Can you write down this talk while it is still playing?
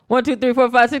1, 2, 3, 4,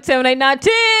 5, 6, 7, 8, 9,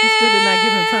 10. You still did not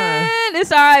give him time.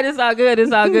 It's all right. It's all good.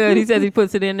 It's all good. He says he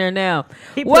puts it in there now.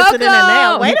 He puts it in there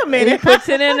now. Wait a minute. He puts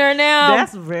it in there now.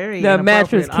 That's very the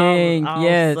Mattress King. All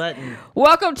yes. sudden.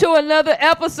 Welcome to another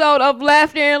episode of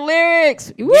Laughter and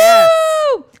Lyrics. Yes.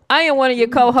 Woo! I am one of your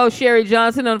co-hosts, Sherry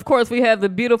Johnson, and of course we have the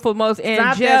beautiful, most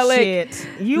angelic. Stop that shit.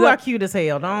 You are cute as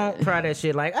hell. Don't try that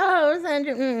shit like, oh, it's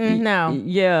Andrew. No.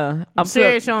 Yeah. I'm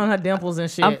Sherry showing her dimples and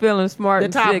shit. I'm feeling smart. The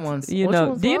and top sick. ones. You Which know?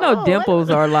 ones Do you are- know dimples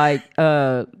are like?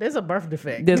 There's a birth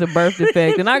defect. There's a birth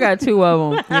defect, and I got 2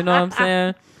 of them. You know what I'm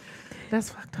saying? That's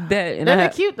fucked up. They're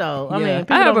cute though. Yeah. I mean,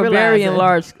 I have a very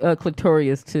enlarged enlarged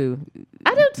clitoris too.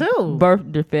 I do too. Birth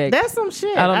defect. That's some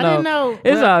shit. I don't know. Didn't know.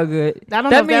 It's Well, all good. I don't know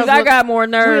That if means was I what- got more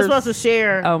nerves. We're supposed to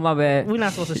share. Oh my bad. We're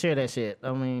not supposed to share that shit.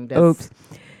 I mean, that's, Oops.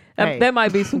 Hey. That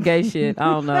might be some gay shit. I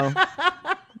don't know.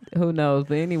 Who knows?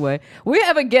 But anyway, we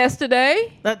have a guest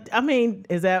today. I mean,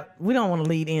 is that we don't want to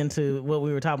lead into what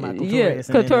we were talking about? Yeah, Clitoris.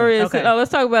 and then- clitoris. Okay. Oh,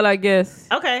 let's talk about our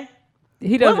guest. Okay.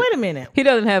 He Well, doesn't. wait a minute. He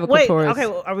doesn't have a Wait. clitoris. Okay.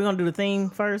 Well, are we gonna do the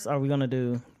theme first? Or are we gonna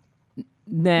do?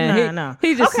 Nah, No.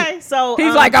 He just. Okay. So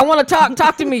He's like, I want to talk.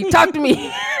 Talk to me. Talk to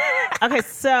me. Okay,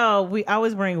 so we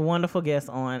always bring wonderful guests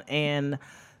on, and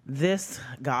this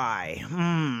guy,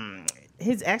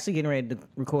 he's actually getting ready to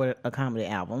record a comedy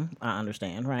album. I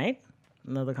understand, right?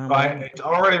 Another comedy. album. It's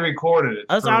already recorded.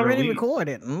 It's already release.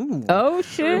 recorded. Ooh. Oh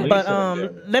shit. But Yeah.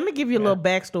 let me give you a little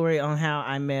backstory on how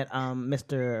I met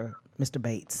Mr.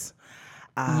 Bates.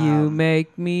 You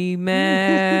make me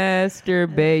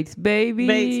masturbates, baby.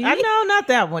 Bates. I know, not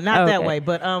that one, not that Okay. way.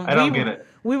 But I don't get it.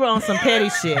 We were on some petty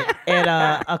shit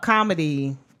at a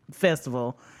comedy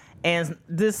festival, and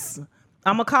this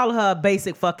I'm gonna call her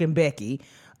Basic Fucking Becky.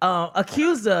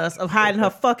 Accused us of hiding her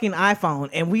fucking iPhone,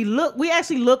 and we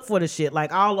actually looked for the shit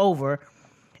like all over,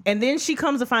 and then she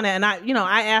comes to find out, and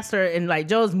I asked her, and like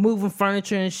Joe's moving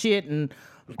furniture and shit, and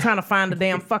trying to find the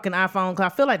damn fucking iPhone,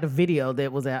 because I feel like the video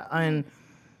that was out, and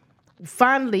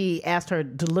finally asked her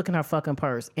to look in her fucking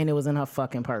purse, and it was in her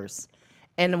fucking purse.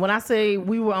 And when I say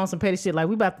we were on some petty shit, like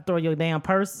we about to throw your damn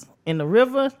purse in the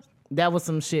river, that was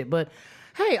some shit. But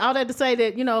hey, all that to say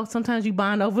that, sometimes you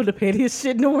bond over the pettiest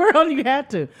shit in the world. You have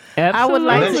to. I would Absolutely.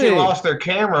 like And then she lost her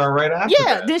camera right after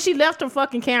Yeah, that. then she left her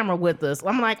fucking camera with us.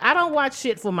 I'm like, I don't watch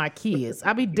shit for my kids.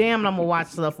 I be damned I'm gonna watch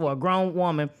stuff for a grown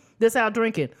woman that's out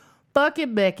drinking. Fuck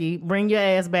it, Becky. Bring your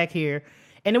ass back here.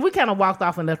 And then we kind of walked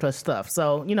off and left her stuff.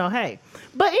 So, hey.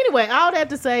 But anyway, all that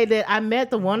to say that I met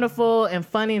the wonderful and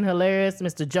funny and hilarious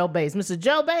Mr. Joe Bates. Mr.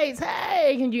 Joe Bates,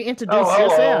 hey, can you introduce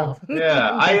yourself? Yeah,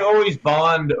 I always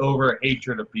bond over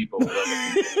hatred of people.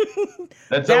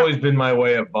 That's always been my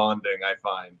way of bonding, I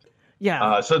find.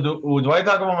 Yeah. So do I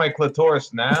talk about my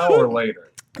clitoris now or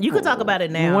later? You can talk about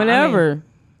it now. Whenever.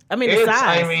 I mean the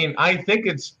size. I think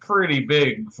it's pretty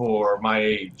big for my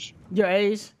age. Your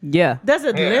age? Yeah. Does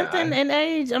it Yeah, lengthen in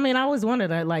age? I mean, I always wondered,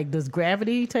 like, does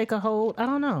gravity take a hold? I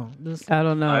don't know. I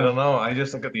don't know. I don't know. I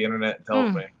just look at the internet and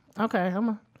tells me. Okay, All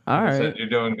It right. said, you're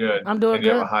doing good. I'm doing and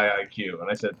you have good. a high IQ.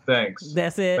 And I said, thanks.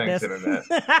 That's it. Thanks, internet.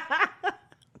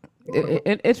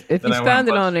 If Then you I found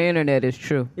it went on the internet, it's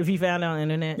true. If you found it on the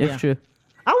internet, It's yeah. true.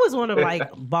 I always wonder, like,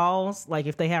 balls, like,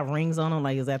 if they have rings on them,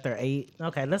 like, is that their age?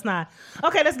 Okay, let's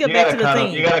get back to the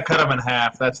theme. You gotta cut them in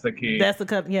half. That's the key. That's the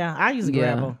cut. Yeah, I used to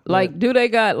grab Yeah. them. Like, do they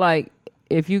got like?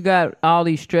 If you got all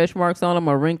these stretch marks on them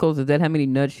or wrinkles, is that how many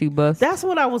nuts you bust? That's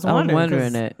what I was I'm wondering. wondering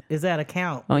 'cause that. Is that a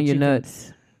count? on that your you can-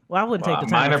 nuts. Well, I wouldn't take the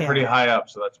time Mine to are count. pretty high up,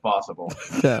 so that's possible.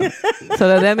 So does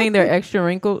that mean they're extra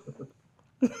wrinkled?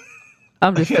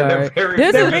 I'm just Yeah, they're sorry. very-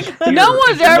 they're This is very no cute.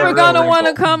 one's It's never ever gonna real want to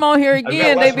wrinkled. come on here I've got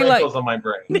again. less They'd be like, wrinkles on my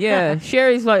brain. yeah.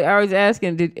 Sherry's like, I was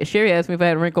asking. Sherry asked me if I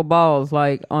had wrinkled balls,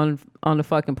 like on the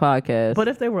fucking podcast. But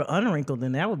if they were unwrinkled,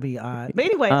 then that would be odd. But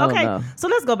anyway, I don't okay. know. So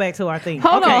let's go back to our thing.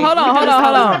 Hold Okay, on. we just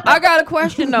always- I got a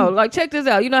question though. Like, check this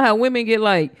out. You know how women get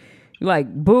like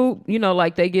boob,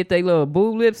 like they get their little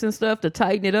boob lips and stuff to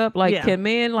tighten it up. Like, Yeah. can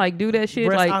men like do that shit?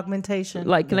 Breast Like, augmentation.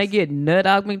 can they get nut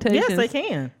augmentation? Yes, they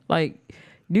can. Like,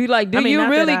 do you mean, you not that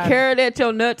really I- care that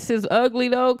your nuts is ugly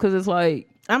though? Because it's like,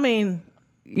 I mean,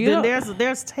 You then know-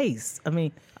 there's taste. I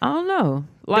mean, I don't know.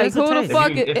 Like, There's a who the taste.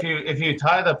 fuck? If you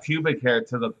tie the pubic hair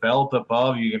to the belt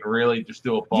above, you can really just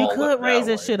do a ball. you could whip raise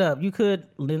that that way. shit up. You could,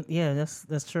 yeah,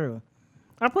 that's true.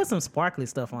 I put some sparkly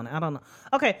stuff on it. I don't know.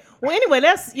 Okay. Well, anyway,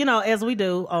 that's, as we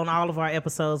do on all of our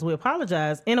episodes, we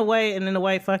apologize in a way, and in a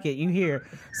way, fuck it, you here.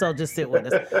 So just sit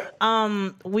with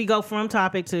us. We go from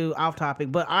topic to off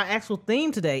topic, but our actual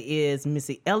theme today is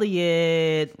Missy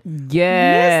Elliot.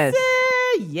 Yes.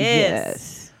 Missy,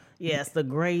 yes. Yes, the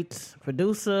great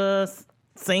producer,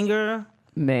 singer.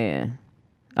 Man.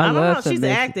 I don't love know. some She's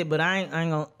Missy. acted, but I ain't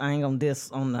gonna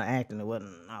diss on the acting. It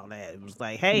wasn't all that. It was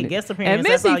like, hey, guest appearance. And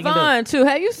That's all Missy you fine too.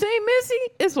 Have you seen Missy?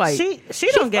 It's like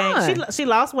she don't gain. fine. She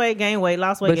lost weight, gained weight,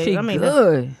 lost weight. but gained. she I mean,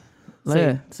 good.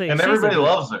 Yeah. see, And she's everybody a-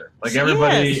 loves her. Like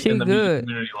everybody She in the good. music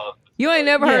community loves her. You ain't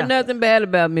never Yeah. heard nothing bad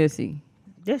about Missy.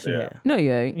 Yes, you Yeah. have. No,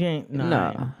 you ain't. You ain't. No,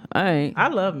 Nah, I ain't. I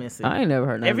love Missy. I ain't never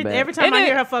heard nothing bad. Every time And I it-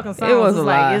 hear her fucking songs, it was it's a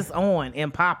like lie. it's on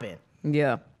and popping.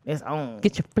 Yeah. It's on.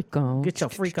 Get your freak on. Get your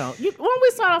freak on. Why don't we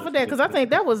start off with that? Because I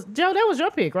think that was Joe. That was your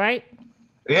pick, right?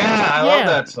 Yeah, I love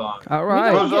that song. All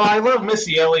right. I love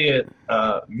Missy Elliott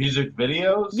music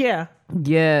videos. Yeah.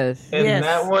 Yes. And Yes.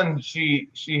 that one, she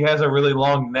has a really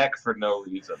long neck for no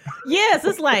reason. Yes,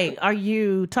 it's like, are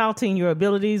you touting your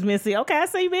abilities, Missy? Okay, I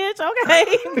see, bitch.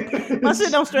 Okay. My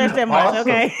shit don't stretch that much, Awesome.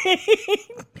 okay?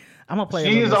 I'm going to play She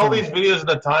a used little all bit these videos at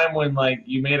the time when like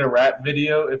you made a rap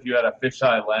video if you had a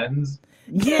fisheye lens.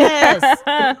 Yes.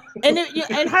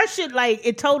 and her shit, like,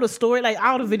 it told a story. Like,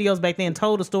 all the videos back then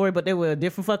told a story, but they were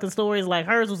different fucking stories. Like,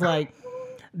 hers was like,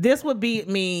 this would be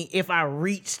me if I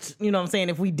reached, you know what I'm saying,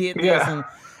 if we did this. Yeah.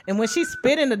 And when she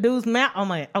spit in the dude's mouth, I'm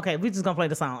like, okay, we just gonna play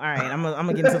the song. All right, I'm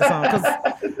gonna get into the song because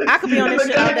I could be on this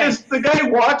shit all day. The guy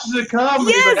watches it come and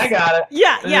he's like, I got it.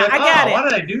 Yeah, And yeah, you're like, I got oh, it. Why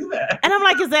did I do that? And I'm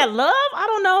like, is that love? I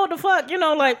don't know what the fuck. You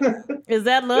know, like, is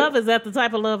that love? Is that the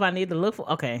type of love I need to look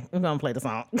for? Okay, I'm gonna play the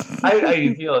song. I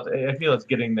feel it's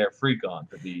getting their freak on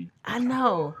to be. I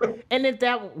know. And if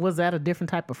that was that a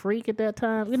different type of freak at that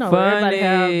time? You know, everybody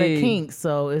have their Funny. kinks,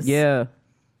 so it's Yeah.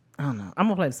 I don't know. I'm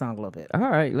gonna play the song a little bit. All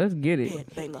right, let's get it.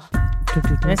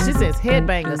 And she says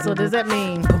headbanger. So does that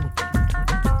mean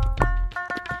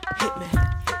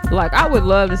Like, I would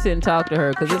love to sit and talk to her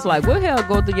because it's like, what hell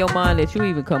go through your mind that you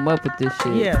even come up with this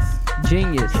shit? yes?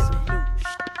 Genius.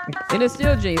 And it's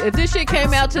still genius. If this shit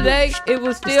came out today, it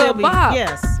would still be bop.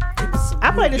 yes.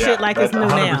 I play this shit like it's new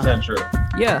now. 100% true.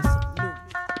 Yes.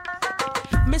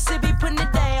 Missy be putting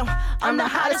it down. I'm the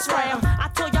hottest round. I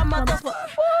told y'all motherfuckers,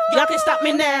 y'all can stop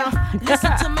me now.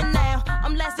 Listen to me now.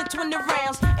 I'm lasting 20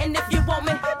 rounds. And if you want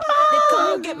me, then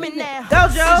come get me now. Go,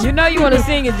 Joe. You know you want to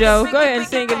sing it, Joe. Go ahead and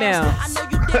sing it now. I know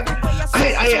you dig the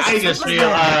way I just feel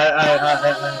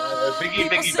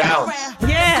Biggie bounce.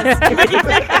 Yes.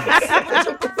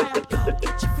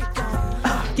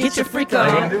 Get your freak I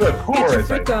can on. do a chorus.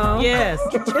 Freak on. Yes.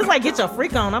 It's like get your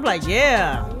freak on. I'm like,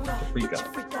 yeah. Freak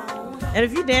on. And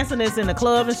if you dancing this in the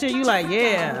club and shit, you like,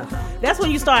 yeah. That's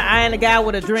when you start eyeing a guy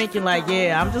with a drink and like,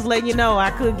 yeah, I'm just letting you know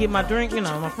I could get my drink, you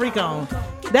know, my freak on.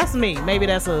 That's me. Maybe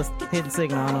that's a hidden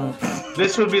signal. I don't know.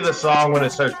 This would be the song when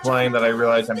it starts playing that I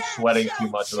realize I'm sweating too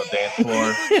much on the dance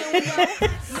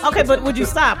floor. Okay, but would you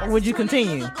stop or would you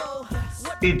continue?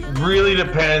 It really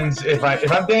depends. If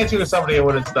I'm dancing with somebody, I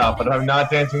wouldn't stop. But if I'm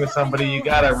not dancing with somebody, you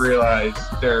gotta realize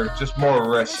there are just more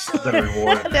risks than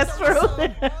rewards. That's true.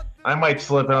 I might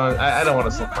slip on. I don't want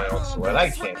to slip my own sweat. I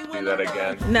can't do that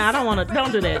again. No, I don't want to.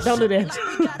 Don't do that. Don't do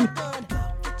that.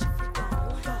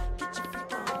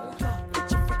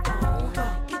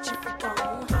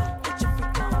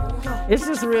 It's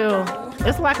just real.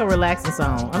 It's like a relaxing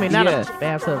song. I mean, not Yeah. a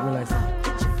bathtub relaxing.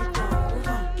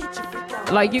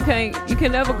 Like you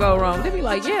can never go wrong. They be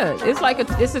like, yeah, it's like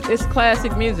it's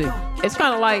classic music. It's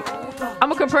kind of like I'm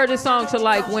gonna compare this song to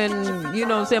like when you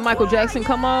know what I'm saying Michael Jackson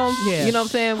come on. Yeah. You know what I'm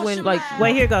saying when like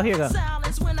Wait, here you go. Here you go.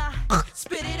 silence when I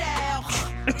spit it out.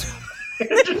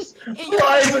 Just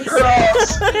flies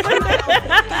across.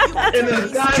 And then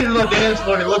the guy in the dance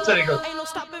floor, he looks at it and goes, Ain't no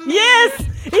stopping me. Yes,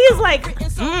 he's like,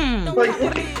 like,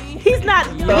 what are you- he's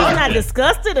not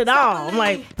disgusted at all. I'm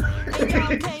like,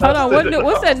 hold on,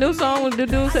 what's that new song when the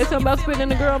dude say something about spitting in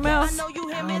the girl mouth? know you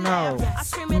hear I me don't now. know. I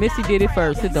scream it Missy loud. did it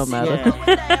first. It don't matter.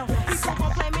 Yeah. People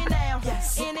gon' play me now.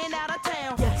 In and out of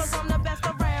town. 'Cause I'm the best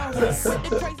around. With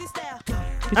the crazy style.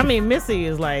 I mean, Missy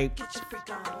is like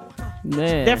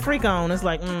Man. that freak on. It's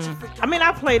like, I mean,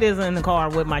 I play this in the car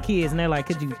with my kids, and they're like,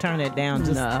 "Could you turn that down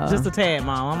just a tad,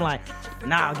 mom?" I'm like,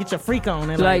 "Nah, get your freak on."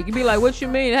 They're Like you be like, what you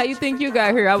mean? How you think you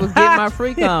got here? I was getting my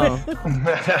freak on.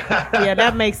 yeah,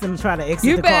 that makes them try to exit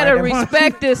You the car better at that point.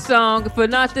 respect this song. For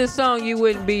not this song, you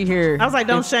wouldn't be here. I was like,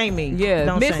 "Don't shame me." Yeah,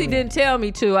 don't Missy shame me. didn't tell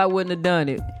me to. I wouldn't have done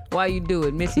it. Why you do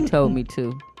it? Missy told me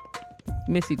to.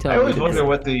 Missy I told me always to. wonder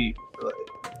what do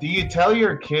you tell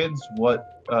your kids what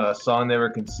song they were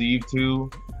conceived to?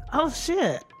 Oh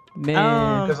shit!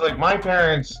 Man. Because like my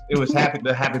parents, it was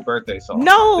the happy birthday song.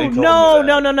 No, They told no, me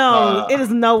no, that. no, no! It is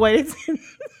no way.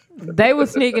 They were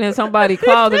sneaking in somebody's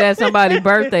closet at somebody's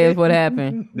birthday is what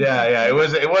happened. Yeah, it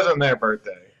wasn't their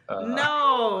birthday.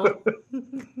 No.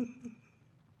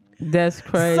 That's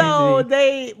crazy. So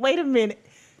they wait a minute.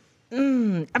 I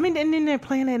mean, and then they're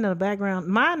playing that in the background.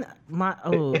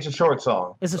 It's a short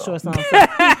song. It's a short song.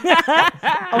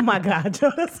 Oh my God,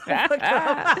 Joe, that's so fucked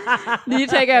up. Do you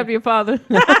take after your father?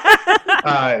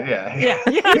 Yeah.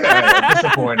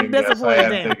 Disappointing. Yes, I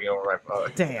am Damn. taking over my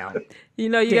father. Damn. You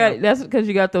know, that's because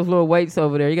you got those little weights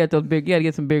over there. You got those big. You got to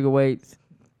get some bigger weights.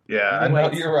 Yeah, I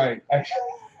know you're right.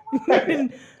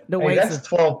 The Hey, weights. that's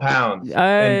 12 pounds.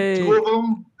 Hey. And 2 of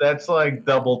them, that's like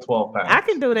double 12 pounds. I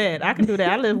can do that.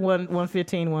 I live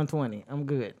 115, 120. I'm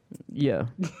good. Yeah.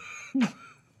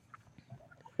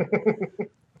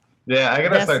 Yeah, I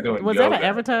gotta start doing Was yoga. that an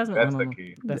advertisement? That's No, the no.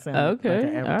 key. That sounded Okay.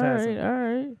 like an All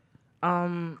advertisement.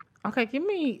 right. Okay, give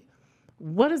me.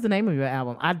 What is the name of your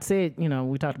album? I'd said,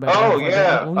 we talked about. Oh, it.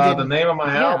 yeah. The name of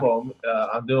my Yeah. album,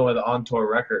 I'm doing with On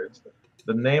Tour Records.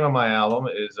 The name of my album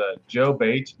is Joe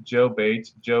Bates, Joe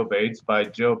Bates, Joe Bates by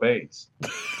Joe Bates.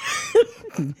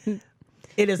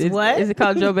 It is what? Is it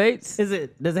called Joe Bates? Does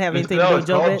it have anything No, to do it's with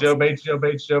Joe called Bates? Joe Bates, Joe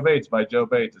Bates, Joe Bates by Joe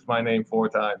Bates. It's my name 4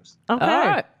 times. Okay. All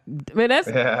right. I mean, that's.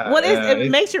 Yeah, What is it?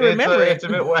 Makes you remember it. It's a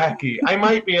bit wacky. I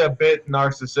might be a bit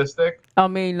narcissistic. I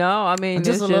mean, no. I mean,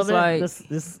 Just it's a little just bit. like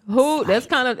This- who. That's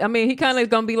kind of. I mean, he kind of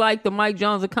gonna be like the Mike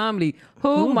Jones of comedy.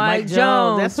 Who Mike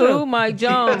Jones? That's true. Who Mike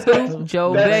Jones? Who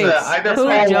Joe That's, Bates? that's Who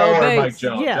all Joe Mike Bates?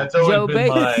 Jones. Yeah. That's always Joe been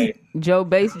Bates. my... Joe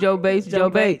Bates. Joe Bates. Joe Joe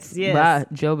Bates. Bates, yes. Bye,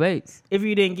 Joe Bates. If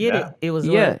you didn't get Yeah. it was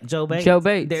Yeah. what? Joe Bates. Joe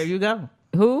Bates. There you go.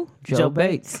 Who? Joe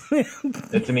Bates.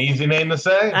 It's an easy name to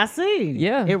say. I see.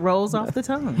 Yeah. It rolls off the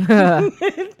tongue.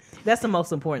 That's the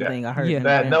most important thing I heard. Yeah.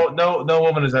 That no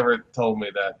woman has ever told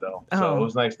me that though. So Oh. it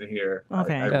was nice to hear.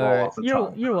 Okay. I roll off the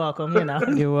tongue. You're welcome.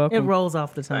 You're welcome. It rolls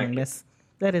off the tongue. Thank you.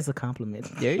 That is a compliment.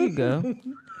 There you go.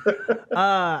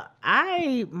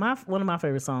 One of my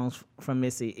favorite songs from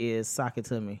Missy is "Sock It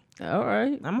to Me." All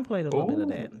right. I'm gonna play a little bit of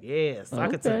that. Yeah,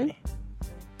 "Sock It to Okay. Me."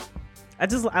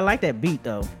 I like that beat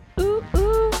though. Ooh,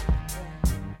 ooh.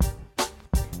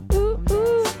 Ooh,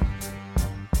 ooh.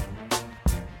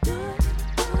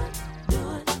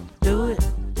 Do it.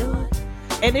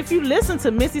 And if you listen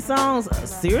to Missy songs,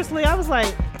 seriously, I was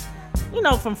like,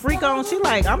 from Freak On, she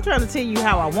like, I'm trying to tell you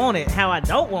how I want it, how I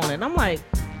don't want it. And I'm like,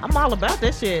 I'm all about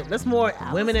that shit. That's more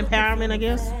women empowerment, I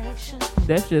guess.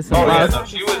 That's just some Oh yeah, boss- no,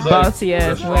 she was bossy like,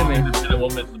 ass a strong, women. independent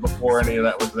woman before any of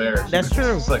that was there. She That's was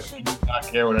true. just like she did not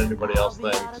care what anybody else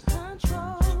thinks.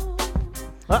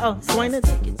 Swing it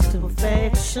to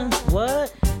perfection.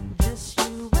 What?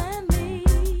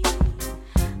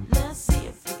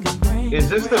 Is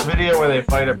this the video where they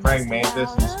fight a praying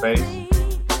mantis in space?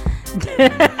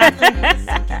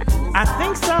 I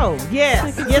think so.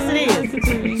 Yes, it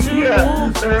is.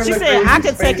 Yeah. She said, I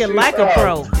could take it like a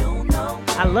pro.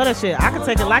 I love that shit. I could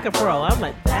take it like a pro. I'm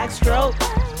like, backstroke.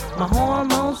 My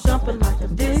hormones jumping like a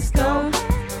disco.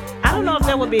 I don't know if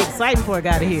that would be exciting for a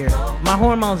guy to hear. My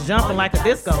hormones jumping like a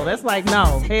disco. That's like,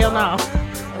 no. Hell no.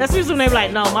 That's usually when they be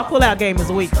like, no, my pull-out game is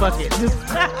weak. Fuck it.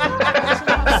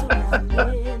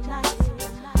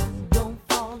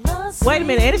 Wait a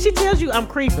minute. And if she tells you I'm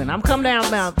creeping, I'm coming down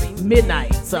about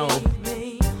midnight. So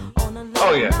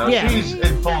Oh yeah, no, Yeah. she's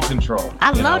in full control. I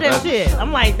You love know, that that's- shit.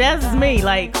 I'm like, that's me.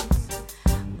 Like,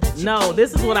 no,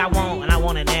 this is what I want, and I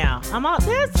want it now. I'm out.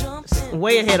 That's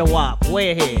way ahead of WAP.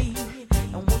 Way ahead.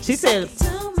 She said,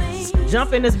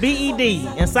 jump in this BED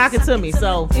and sock it to me.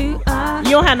 So you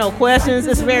don't have no questions.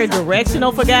 It's very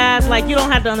directional for guys. Like, you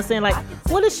don't have to understand, like,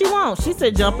 what does she want? She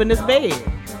said, jump in this bed.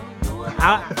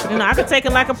 I could take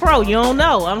it like a pro. You don't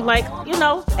know. I'm like,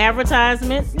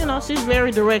 advertisement. She's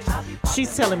very direct.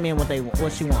 She's telling men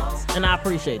what she wants, and I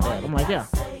appreciate that. I'm like, yeah.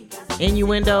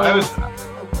 Innuendo.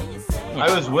 I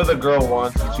was with a girl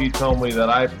once, and she told me that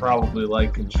I probably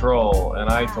like control, and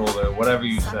I told her, whatever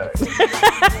you say.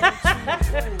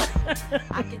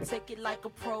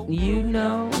 You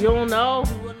know. You don't know.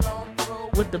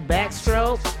 With the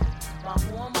backstroke.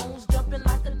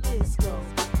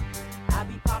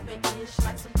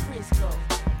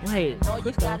 Wait.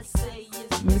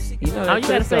 Missy, you know All that you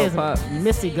gotta say is pop.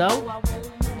 Missy go.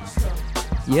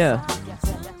 Yeah.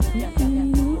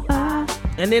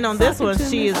 And then on this one,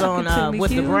 she is on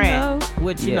With the Brat,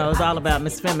 which, Yeah. is all about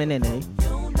Miss Femininity.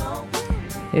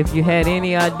 If you had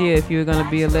any idea if you were gonna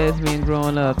be a lesbian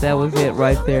growing up, that was it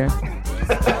right there.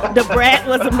 The Brat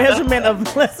was a measurement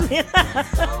of lesbian.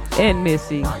 And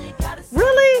Missy.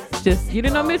 Really? Just you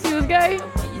didn't know Missy was gay?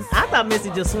 I thought Missy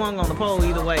just swung on the pole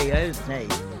either way. Hey.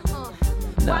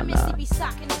 No.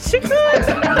 She could.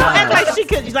 Don't act like she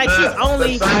could. Like she's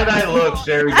only. The side eye look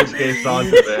Sherry just gave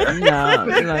Sandra there. No,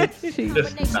 like she.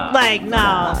 Just nah. Like, no.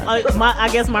 I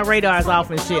guess my radar is off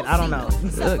and shit. I don't know.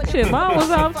 Look, shit, mine was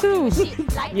off too.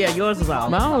 Yeah, yours was off.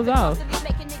 Mine was off.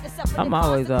 I'm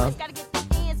always off.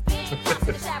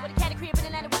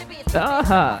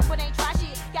 Uh-huh.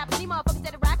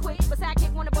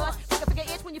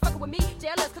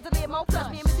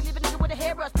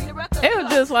 It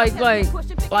was just like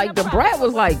the brat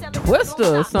was like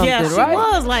Twister or something, Yeah, she right?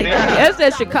 was like That's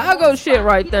that Chicago shit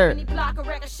right there.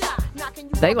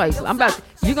 They like,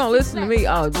 you gonna listen to me?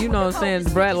 Oh, you know what I'm saying? The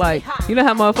brat, like, you know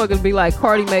how motherfuckers be like,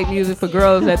 Cardi make music for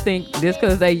girls that think just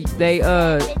because they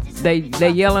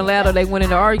yelling louder, they win in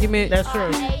the argument. That's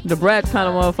true. The brat kind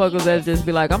of motherfuckers that just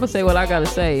be like, I'm gonna say what I gotta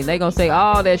say, and they gonna say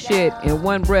all that shit in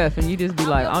one breath, and you just be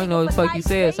like, I don't know what the fuck you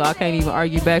said, so I can't even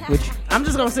argue back with you. I'm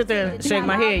just gonna sit there and shake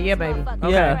my head. Yeah, baby.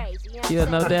 Okay. Yeah,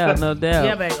 no doubt, no doubt.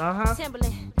 Yeah, baby.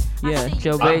 Yeah,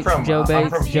 Joe I'm Bates, from Joe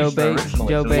Bates, Houston Joe Bates, originally,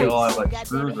 Joe so we all Bates. have like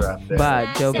screw draft there.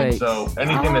 Bye, Joe And Bates. so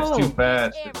anything that's too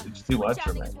fast, it's too much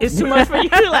for me. It's too much for you.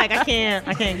 Like I can't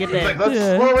get It's like, that. let's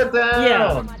slow it down.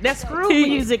 Yeah, that screw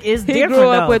music is He different. grew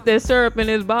up though. with that syrup in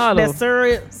his bottle. that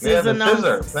syrup, Yeah, the sizzling on,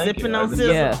 scissor. Thank sipping you. on I've been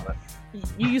scissor. Yeah. doing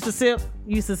You used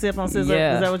to sip on scissor.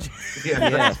 Yeah. Is that what you?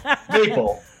 that. Yeah.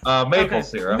 Maple. Maple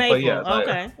syrup. Maple. But yeah.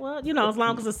 Okay. Well, you know, as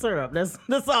long as it's syrup, that's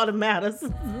all that matters.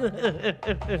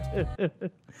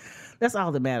 That's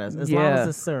all that matters. As long as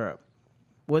it's syrup,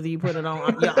 whether you put it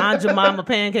on your Aunt Jemima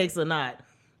pancakes or not.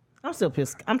 I'm still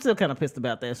pissed. I'm still kind of pissed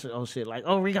about that shit. Like,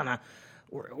 oh, we're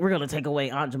gonna take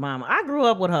away Aunt Jemima. I grew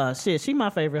up with her. Shit, she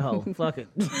my favorite hoe. Fuck it.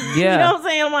 Yeah. You know what I'm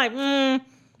saying? I'm like,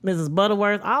 Mrs.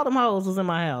 Butterworth. All them hoes was in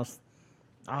my house.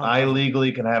 I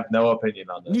legally can have no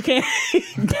opinion on this. You can't.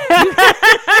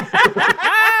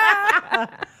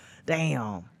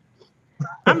 Damn.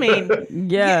 I mean,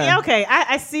 Yeah. okay.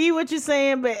 I see what you're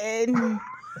saying, but and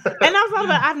I thought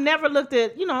about. I've never looked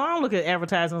at. You know, I don't look at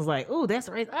advertisements like, "Ooh, that's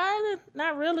right."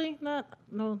 Not really.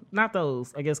 Not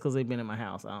those. I guess because they've been in my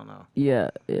house. I don't know. Yeah.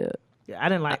 Yeah, I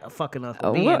didn't like fucking up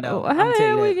then, though. How I'm the tell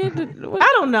hell we you get that. to?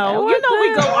 I don't know. You know,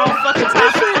 we go off fucking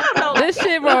topic. I don't know. This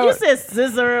shit, Look, bro. you said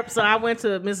scissor, so I went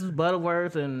to Mrs.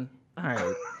 Butterworth, and all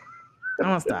right. I'm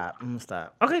gonna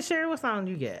stop. Okay, Sherry, what song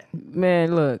you got?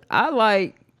 Man, look, I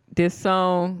like this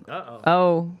song.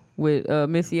 With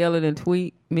Missy Elliott and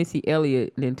Tweet.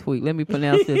 Let me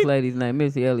pronounce this lady's name,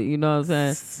 Missy Elliott. You know what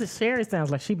I'm saying? Sherry sounds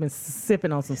like she been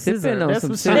sipping on some scissor. Sipping on That's some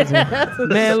what scissor. that's what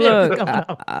Man, Sherry look, come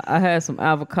out. I had some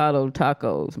avocado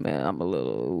tacos, man. I'm a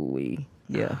little wee.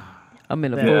 Yeah. I'm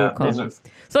in a Yeah, full coma. those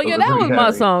So yeah, are that was pretty my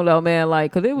heavy. song though, man.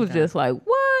 Like, cause it was just like,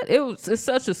 what? It's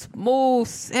such a smooth,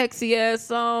 sexy ass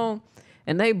song.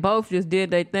 And they both just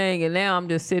did their thing, and now I'm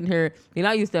just sitting here. You know,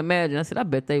 I used to imagine. I said, I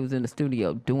bet they was in the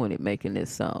studio doing it, making this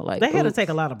song. Like They had to oops. take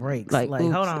a lot of breaks. Like, Like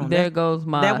oops, hold on, there goes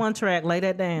my that one track. Lay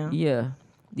that down. Yeah.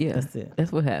 That's it.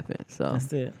 That's what happened. So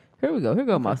That's it. here we go. Here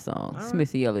go my song. It's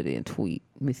Missy Elliott and Tweet.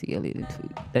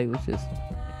 They was just.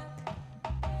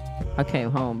 I came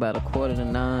home about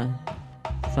 8:45,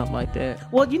 something like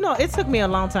that. Well, you know, it took me a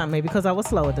long time, maybe because I was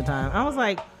slow at the time. I was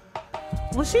like,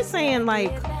 was she saying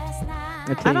like?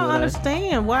 I don't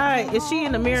understand. Why is she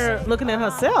in the mirror looking at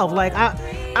herself? Like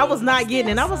I was not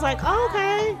getting it. I was like, oh,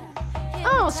 okay.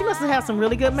 Oh, she must have had some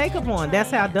really good makeup on. That's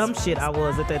how dumb shit I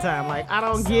was at that time. Like, I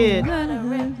don't get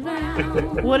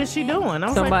what is she doing? I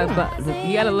was Somebody, like,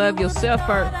 you gotta love yourself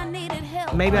first.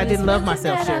 maybe I didn't love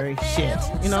myself, Sherry. Shit,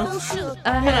 you know.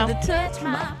 I had to touch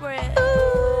my breast.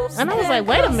 And I was like,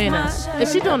 wait a minute,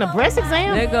 is she doing a breast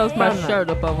exam? There goes my Hold on. shirt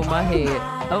up over my head.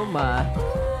 Oh my.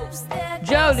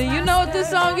 Joe, do you know what this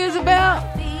song is about?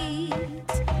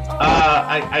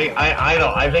 I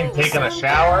don't. I think taking a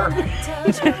shower.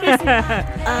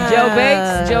 Joe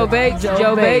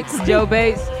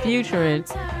Bates, featuring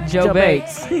Joe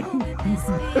Bates.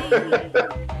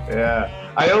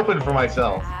 Yeah. I opened for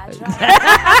myself. I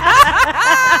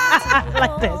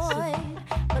like that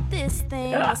shit.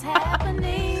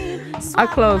 I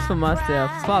close for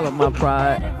myself. Swallow my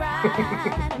pride.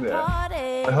 Yeah.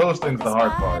 The hosting's the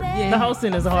hard part. The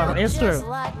hosting is a hard one. It's true.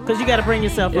 Because you got to bring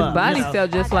yourself His up. body you know.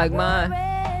 felt just like mine.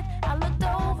 I looked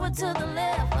over to the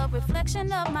left, a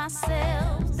reflection of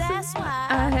myself. That's why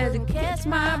I had to catch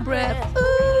my breath.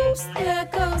 Oops, there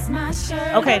goes my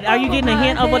shirt. Okay, are you getting a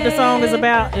hint of what the song is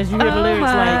about as you hear the Oh lyrics?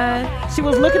 my. Like, she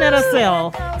was looking at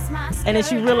herself, and then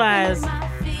she realized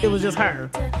it was just her.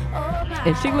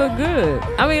 And she looked good.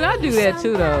 I mean, I do that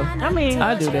too, though. I mean,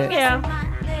 I do that. Yeah.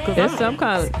 'Cause It's I'm- some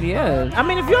kind of, yeah. I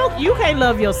mean, if you can't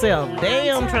love yourself,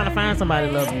 damn, trying to find somebody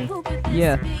to love you.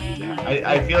 Yeah.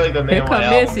 I feel like the Here name of my come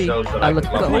album Missy. shows that I I look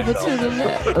can love over myself. to the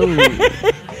left. Ooh.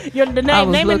 The I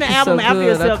was naming the looking album so after good, I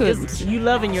yourself couldn't. is you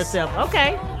loving yourself.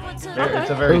 Okay, It's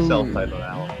a very Ooh. self-titled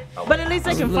album. but at least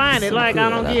they can Looking find it. so Like, I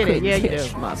good, don't get it. couldn't Yeah, you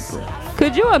catch do. my breath.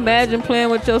 Could you imagine playing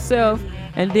with yourself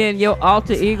and then your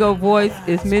alter ego voice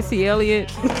is Missy Elliott?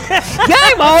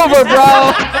 Game over,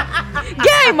 bro.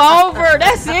 Game Game over.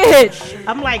 That's it.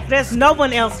 I'm like, there's no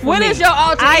one else for When me. is your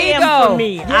alter I ego? am for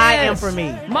me. I am Yes. for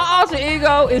me. My alter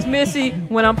ego is Missy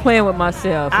when I'm playing with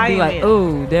myself. And I be am like, it.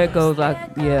 ooh, there goes I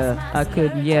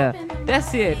couldn't,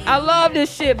 That's it. I love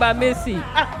this shit by Missy.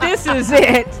 This is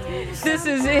it. This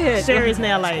is it. Sherry's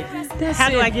now like, That's how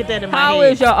do it. I get that in my How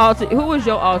head? is who is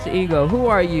your alter ego? Who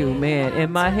are you, man?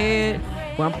 In my head,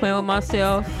 when I'm playing with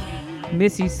myself,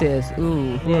 Missy says,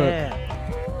 ooh, look, Yeah.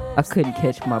 I couldn't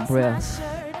catch my breath.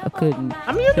 I couldn't.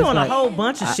 I mean, you're doing like, a whole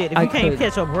bunch of shit if I you can't couldn't.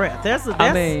 catch your breath. That's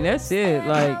I mean, that's it.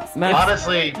 Like,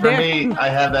 Honestly, for me, I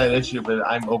have that issue, but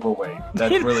I'm overweight.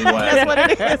 That's really why. that's what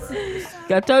it is.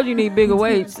 I told you need bigger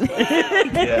weights.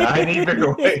 Yeah, I need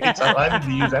bigger weights. I need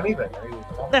to use anything.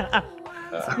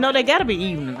 No, they gotta be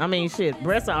even. I mean, shit,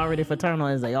 breasts are already fraternal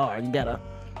as they are. You gotta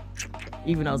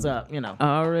even those up, you know.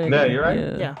 Already. No, you're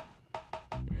right. Yeah.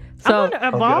 So, I wonder, are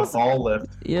I'll balls? get a ball lift.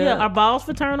 Yeah, are balls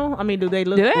fraternal? I mean, do they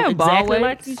look Do they have ball exactly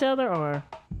weights? like each other, or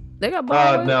they got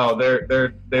ball No,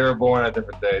 they were born at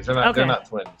different days. They're not. Okay. They're not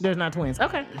twins. they're not twins?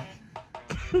 Okay.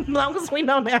 As long as we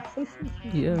know now.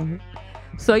 Yeah.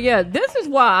 So yeah, this is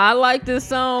why I like this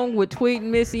song with Tweet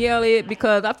and Missy Elliott,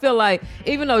 because I feel like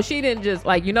even though she didn't just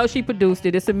like, she produced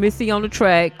it, it's a Missy on the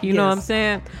track, you know what I'm Yes.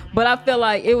 saying? But I feel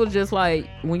like it was just like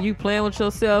when you playing with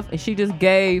yourself, and she just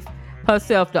gave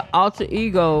herself the alter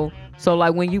ego. So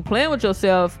like when you playing with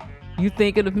yourself, you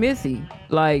thinking of Missy.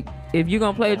 Like if you're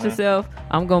gonna play with yourself,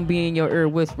 I'm gonna be in your ear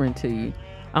whispering to you.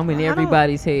 I'm in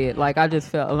everybody's head. Like I just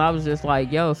felt, and I was just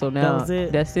like, yo, so now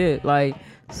that's it. Like,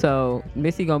 so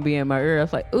Missy gonna be in my ear. I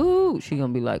was like, ooh, she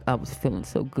gonna be like, I was feeling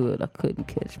so good, I couldn't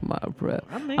catch my breath.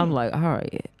 I'm like, all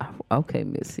right, okay,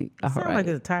 Missy, all Sound right. like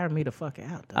it's tiring me the fuck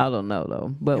out. Though. I don't know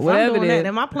though, but If whatever I'm doing it is, that,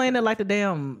 am I playing it like the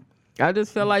damn I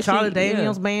just feel like Charlie she,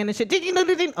 Daniels band and shit? Did you know?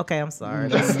 Okay, I'm sorry.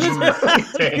 Daniels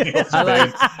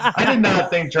band. I did not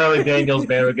think Charlie Daniels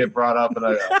band would get brought up in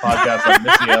a podcast like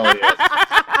Missy Elliott.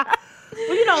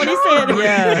 Well, you know what he said?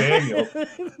 Daniels.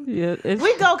 Yeah, it's,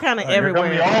 We go kind of Here come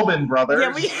everywhere. the Allman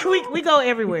Brothers. Yeah, we go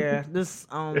everywhere. This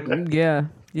yeah.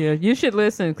 You should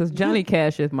listen because Johnny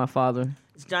Cash is my father.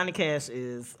 Johnny Cash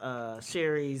is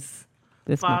Sherry's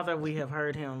That's my- father. We have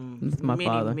heard him That's my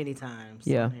father. many times.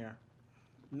 Yeah. On here.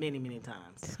 Many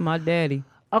times. It's my daddy.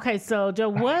 Okay, so Joe,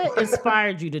 what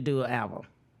inspired you to do an album?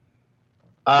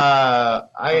 At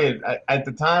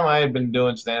the time I had been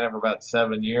doing stand-up for about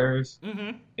 7 years,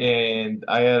 and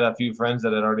I had a few friends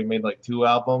that had already made like 2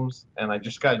 albums, and I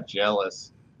just got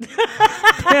jealous. Put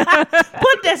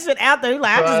that shit out there. You're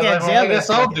like, I just got I jealous. guess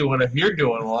I'll do one if you're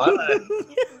doing one.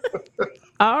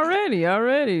 Already.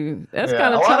 That's Yeah,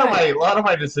 kind a of lot of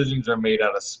my decisions are made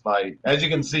out of spite. As you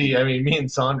can see, I mean, me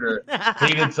and Sandra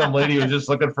hated some lady who was just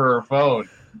looking for her phone.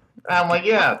 And I'm like,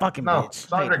 yeah, Fucking no, bitch.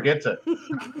 Sandra gets it.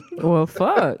 Well,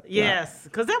 fuck. Yes,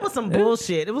 because that was some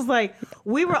bullshit. It was like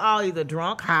we were all either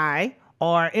drunk, high,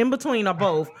 or in between, or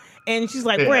both. And she's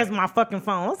like, "Where's my fucking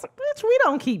phone?" I was like, "Bitch, we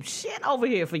don't keep shit over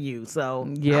here for you."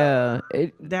 So Yeah.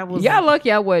 that was Y'all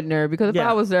lucky I wasn't there, because if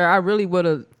Yeah. I was there, we would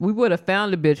have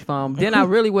found the bitch phone. Then I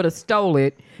really would have stole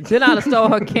it. Then I'd have stole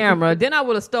her camera. Then I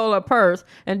would have stole her purse.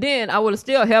 And then I would have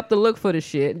still helped her look for the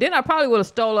shit. Then I probably would have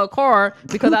stole her car,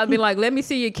 because I'd be like, let me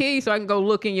see your keys so I can go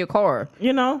look in your car.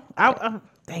 You know,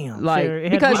 damn. Like, Sherry,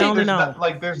 because we only know.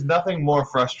 There's nothing more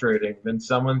frustrating than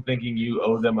someone thinking you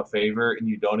owe them a favor and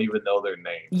you don't even know their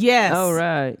name. Yes. Oh,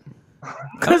 right.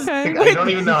 I don't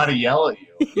even know how to yell at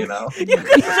you, you know?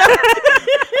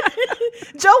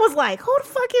 Joe was like, "Who the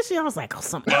fuck is she?" I was like, "Oh,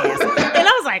 some ass." And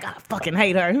I was like, "I fucking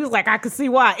hate her." And he was like, "I could see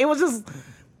why." It was just,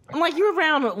 I'm like, you're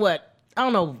around what? I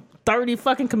don't know, 30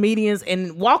 fucking comedians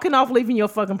and walking off leaving your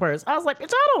fucking purse. I was like,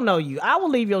 "Bitch, I don't know you. I will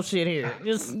leave your shit here."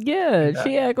 Just Yeah,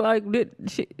 she act like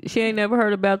she ain't never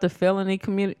heard about the felony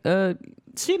community.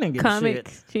 she didn't give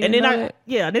Comics. a She shit. And didn't then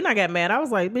know then I got mad. I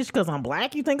was like, "Bitch, because I'm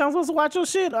black, you think I'm supposed to watch your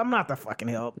shit? I'm not the fucking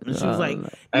help." And she was like,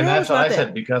 And "No, that's it's what not I that."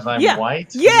 said, because I'm Yeah.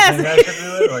 white? Yes. You think I should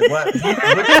do it? Like,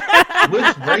 what?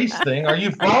 Which race thing are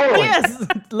you following? Yes,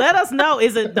 let us know.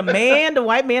 Is it the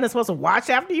white man is supposed to watch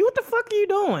after you? What the fuck are you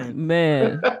doing?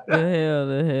 Man,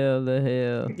 the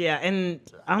hell. Yeah, and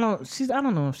I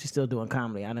don't know if she's still doing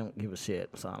comedy. I don't give a shit,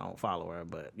 so I don't follow her.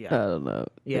 But I yeah, don't know.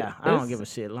 I don't give a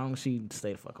shit. As long as she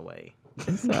stay the fuck away.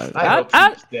 I hope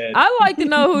she's dead. I like to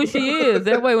know who she is.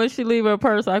 That way, when she leave her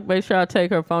purse, I can make sure I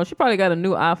take her phone. She probably got a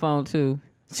new iPhone too.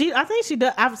 I think she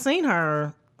does. I've seen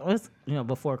her,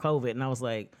 before COVID, and I was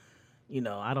like,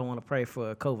 I don't want to pray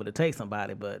for COVID to take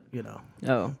somebody, but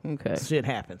Oh, okay. shit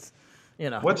happens.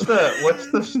 What's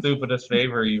the stupidest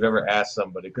favor you've ever asked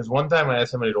somebody? Because one time I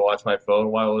asked somebody to watch my phone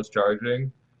while I was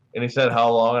charging, and he said, "How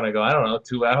long?" And I go, "I don't know,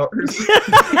 2 hours."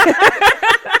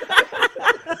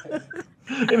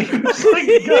 And he was like,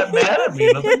 he got mad at me.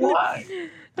 And I was like, why?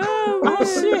 Oh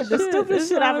shit! The stupidest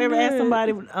shit I've ever asked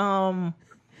somebody. You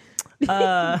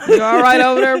all right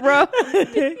over there, bro?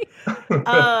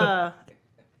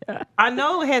 I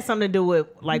know it had something to do with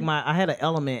like I had an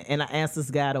Element, and I asked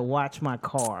this guy to watch my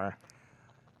car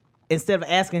instead of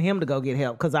asking him to go get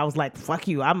help because I was like, "Fuck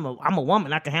you, I'm a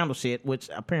woman, I can handle shit," which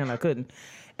apparently I couldn't.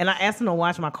 And I asked him to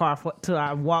watch my car till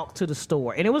I walked to the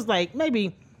store, and it was like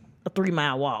maybe a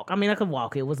 3-mile walk. I mean, I could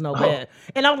walk; it was no bad.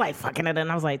 And I was like, "Fucking it,"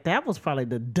 and I was like, "That was probably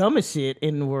the dumbest shit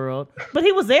in the world." But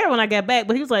he was there when I got back.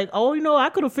 But he was like, "Oh, you know, I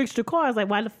could have fixed your car." I was like,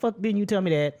 "Why the fuck didn't you tell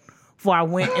me that?" Before I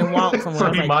went and walked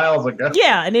somewhere. 3 miles ago.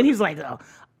 Yeah, and then he was like, oh,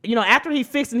 you know, after he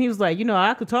fixed it, he was like, you know,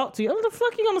 I could talk to you. What the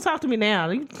fuck you gonna talk to me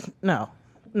now? No,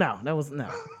 that was no.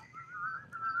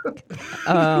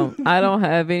 I don't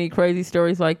have any crazy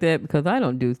stories like that because I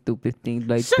don't do stupid things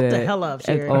like that. Shut the hell up,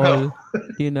 Sherry. At all,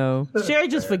 you know. Sherry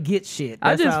just forgets shit.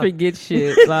 I That's just all. forget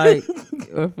shit, like,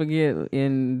 or forget,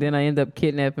 and then I end up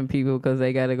kidnapping people because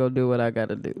they got to go do what I got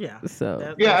to do. Yeah.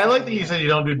 So. Yeah, I like that you said you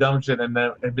don't do dumb shit and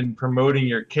that have been promoting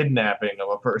your kidnapping of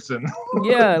a person.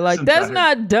 Yeah, like, that's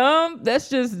not dumb. That's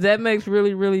just, that makes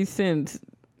really, really sense.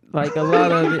 Like, a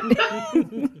lot of it.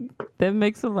 That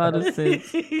makes a lot of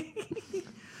sense.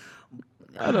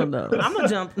 I don't know.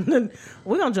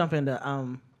 We're gonna jump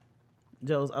into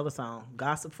Joe's other song,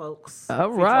 Gossip Folks.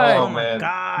 All right. Oh, my man.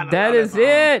 God. That is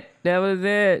it. That was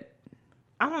it.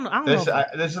 I don't know. This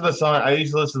is the song. I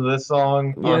used to listen to this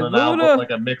song Yeah, on an album, Luda.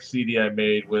 like a mixed CD I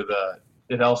made with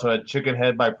it also had Chicken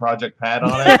Head by Project Pat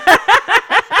on it.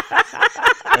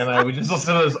 And I would just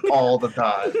listen to this all the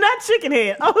time. Not Chicken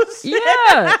Head. Oh shit.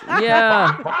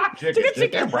 Yeah. Chicken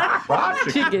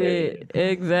Chicken.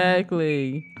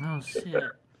 Exactly. Oh shit.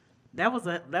 That was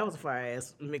a fire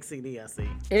ass mix CD I see.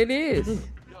 It is.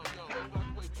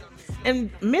 And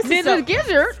Missy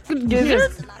Gizzard. She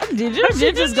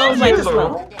just goes like this.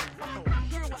 I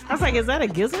was like, is that a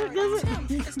gizzard? And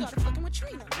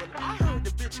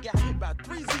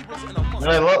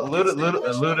I love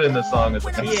Luda in the song is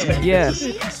amazing. Yes.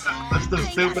 That's the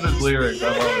stupidest lyrics.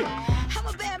 I love it.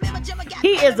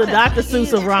 He is the Dr.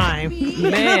 Seuss of rhyme.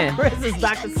 Man. Chris is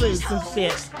Dr. Seuss and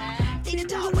shit.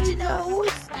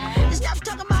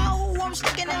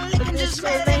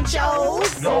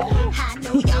 No. I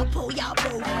know y'all pull, y'all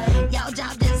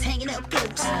job just hanging up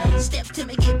close. Step to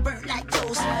me, get burnt like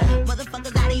toast.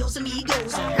 Motherfuckers, adios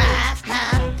amigos.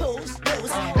 Ha, post,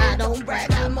 I don't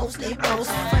brag, I mostly boast.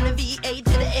 From the VA to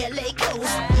the LA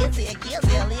coast. Is it, yo.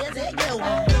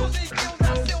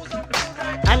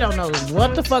 I don't know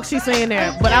what the fuck she's saying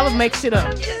there, but I would make shit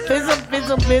up. Fizzle.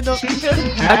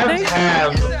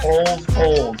 Have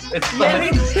holes. It's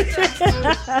like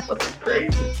that's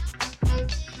crazy.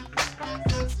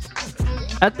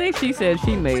 I think she said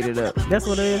she made it up. That's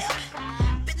what it is.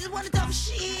 Bitches wanna talk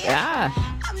shit. Ah.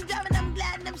 I'm driving, I'm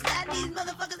gliding, I'm sliding these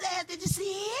motherfuckers' ass. Did you see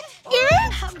it?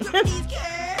 Yeah. I'm gripping these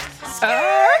curves.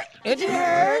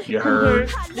 You heard.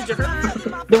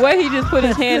 The way he just put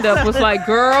his hand up was like,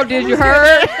 girl, did you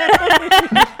heard?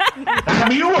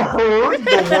 Have you heard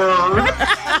the word?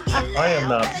 I am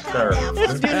not scared.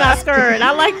 You're not scared.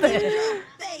 I like that.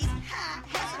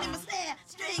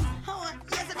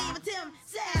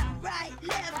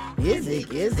 Is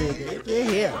it?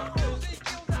 Yeah.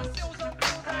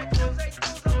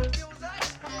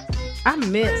 I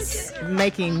miss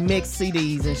making mixed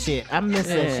CDs and shit. I miss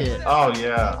that shit. Oh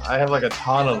yeah, I have like a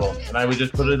ton of them, and I would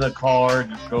just put it in the car,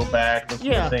 just go back, listen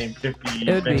to the same 50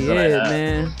 It'd things be that it, I had.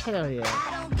 man. Hell yeah.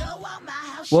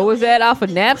 What was that off of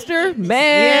Napster?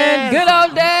 Man, good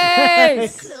old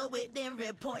days.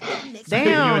 Damn.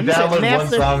 You would you said download one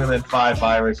Napster. song and then 5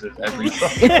 viruses every song.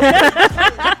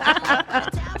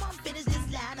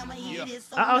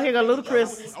 Here go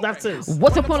Ludacris. That's it.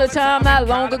 Once upon a time, not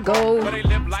long ago. But they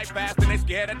live life fast and they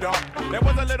scared of dark. There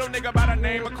was a little nigga by the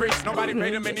name of Chris. Nobody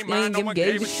paid him any mind, no one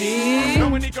gave a shit. No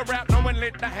one he could rap, no one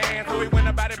lit the hand. So he went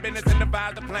about his business and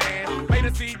devised a plan. Made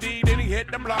a CD, then he hit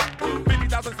the block.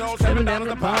 50,000 sold,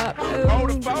 $7 a pop. Hold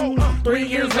the phone. 3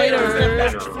 years later,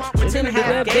 with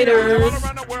 10.5 gators. All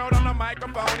around the world on the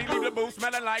microphone. He leave the booth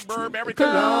smelling like Burberry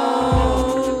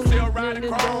Cologne. Still riding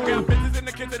chrome. Got bitches in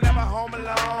the kitchen, never home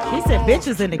alone. He said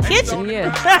bitches in the kitchen.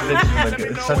 Yeah.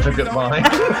 It's such a good line.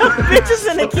 Bitches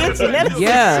in the kitchen. That is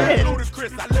Yeah. shit.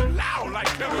 Ludacris, I live loud like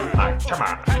Timber. Alright, come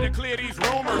on. Had to clear these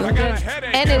rumors. I got a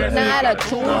headache. And it's not a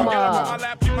tumor.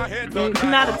 It's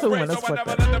not a tumor. That's fucked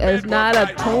up. It's not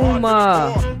a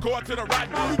tumor. Go out to the right,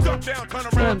 duck down, turn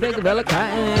Some around, big Bella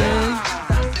Cotton.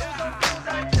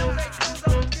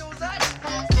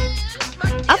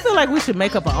 I feel like we should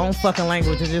make up our own fucking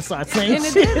language and just start saying In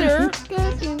the shit. desert.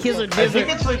 Kids are I think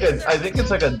desert. it's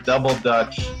like a double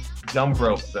Dutch jump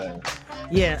rope thing.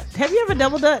 Yeah. Have you ever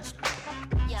double dutched?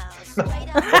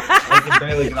 I can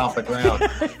barely get off the ground.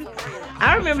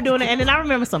 I remember doing it, and then I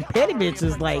remember some petty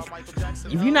bitches, like,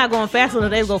 if you're not going faster enough,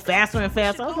 they go faster and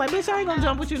faster. I was like, bitch, I ain't gonna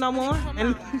jump with you no more.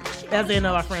 And that's the end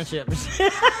of our friendship.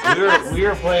 we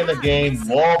were playing the game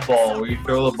wall ball, where you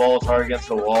throw the ball as hard against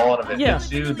the wall, and if it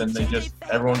hits you, then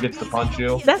everyone gets to punch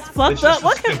you. That's fucked up.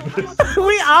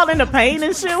 We all in the pain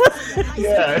and shit.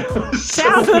 Yeah.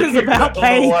 Childhood is about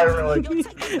pain.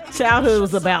 Childhood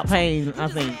was about pain, I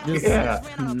think.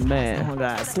 Man. Oh my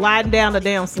God. Sliding down the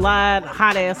damn slide,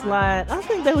 hot ass slide. I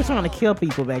think they were trying to kill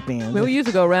people back then. Man, we used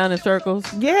to go around in circles.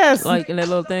 Yes. Like in that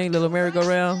little thing, little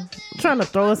merry-go-round. Trying to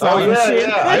throw us off and shit.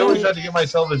 Yeah. I always tried to get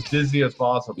myself as dizzy as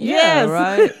possible. Yeah,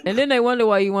 right. And then they wonder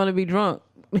why you want to be drunk.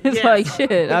 It's like,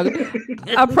 shit.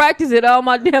 I practice it all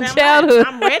my damn childhood.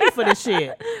 I'm ready for this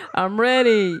shit. I'm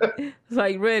ready. It's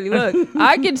like, ready. Look,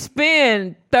 I can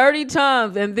spin 30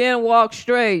 times and then walk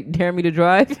straight. Dare me to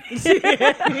drive? That's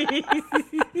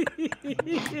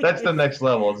the next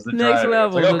level. It's the next driving.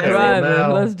 level, It's like, the driving.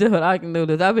 well, Let's do it. I can do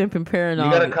this. I've been preparing all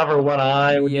you gotta this. cover one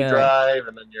eye when you drive,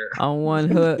 and then you're on one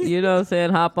hook. You know what I'm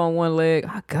saying? Hop on one leg.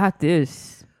 I got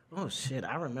this. Oh shit!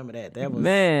 I remember that. That was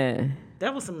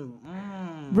That was some.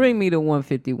 Bring me to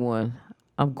 151.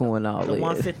 I'm going all in. The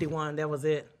 151. That was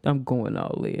it. I'm going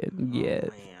all in. Yes.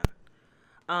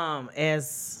 Oh,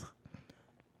 as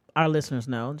our listeners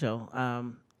know,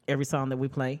 Joe, every song that we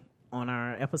play on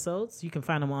our episodes, you can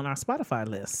find them on our Spotify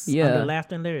list. Yeah. Under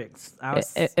Laughter and Lyrics.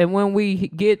 And when we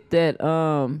get that,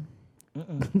 every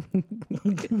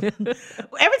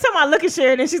time I look at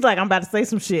Sheridan, she's like, I'm about to say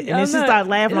some shit. And then she starts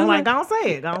laughing. I'm like, don't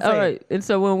say it. Don't say it. And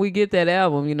so when we get that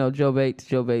album, you know, Joe Bates.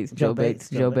 There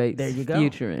you go.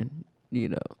 Featuring, you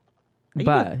know,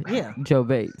 by Joe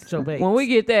Bates. Joe Bates. When we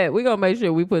get that, we're going to make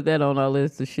sure we put that on our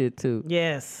list of shit, too.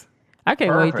 Yes. I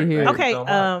can't wait to hear it. Okay, Joe,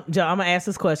 I'm going to ask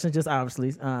this question just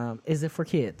obviously. Is it for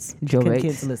kids? Joe Can Bates.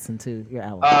 kids listen to your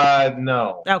album?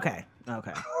 No. Okay. I'm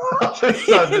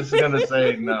just going to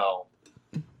say no.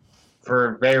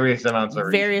 For various amounts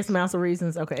of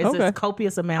reasons. Okay. Is this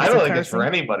copious amounts of I don't cursing? think it's for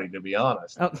anybody, to be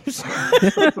honest. Oh.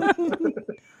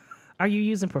 Are you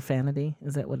using profanity?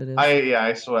 Is that what it is?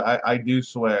 I swear. I do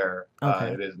swear.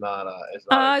 Okay. It is not it's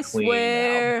not a clean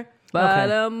swear album. by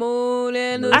the moon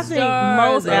and the I think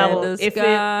stars most albums, and the if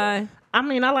sky. I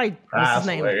mean, I like what's his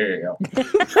name? Here you go.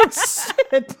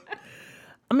 Shit.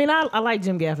 I mean, I like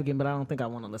Jim Gaffigan, but I don't think I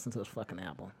want to listen to his fucking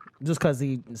album just because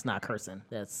he's not cursing.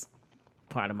 That's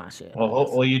part of my shit.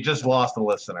 Well, you just lost a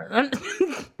listener.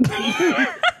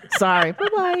 Sorry.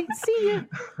 Bye-bye. See you.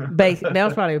 That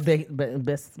was probably a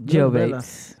best Joe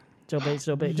Bates. Joe Bates.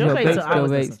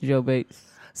 Joe Bates.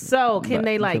 So can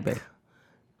they like?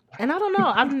 And I don't know.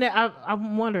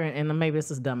 I'm wondering, and maybe this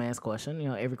is a dumbass question. You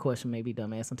know, every question may be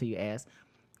dumbass until you ask.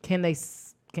 Can they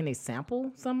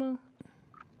sample some of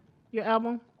your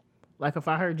album? Like if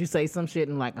I heard you say some shit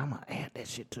and like I'm gonna add that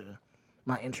shit to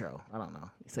my intro. I don't know.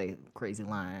 You say a crazy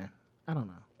line. I don't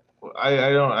know. I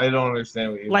don't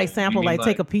understand what you like mean. sample, like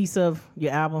take a piece of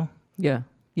your album. Yeah.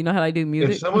 You know how I do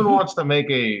music? If someone wants to make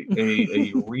a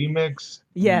remix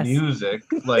Yes. music,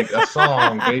 like a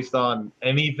song based on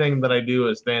anything that I do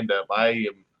as stand-up, I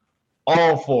am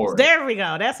all for it. There we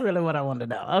go. That's really what I wanted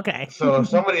to know. Okay. So if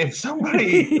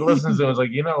somebody listens to it, it's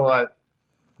like, you know what?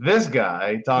 This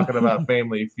guy talking about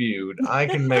Family Feud, I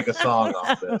can make a song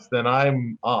off this. Then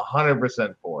I'm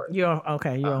 100% for it. You're on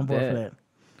board for that.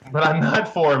 But I'm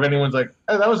not for if anyone's like,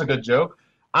 oh, that was a good joke.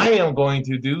 I am going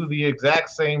to do the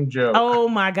exact same joke. Oh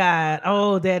my God.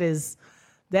 Oh, that is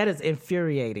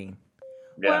infuriating.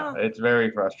 Yeah, it's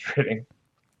very frustrating.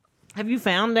 Have you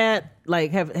found that?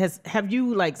 Like, have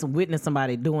you like witnessed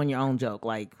somebody doing your own joke?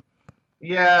 Like,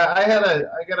 yeah, I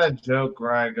got a joke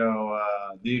where I go,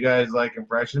 do you guys like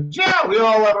impressions? Yeah, we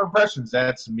all love impressions.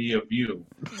 That's me of you.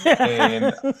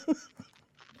 And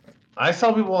I saw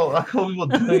a couple people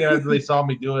doing it after they saw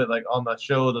me do it, like on the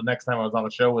show the next time I was on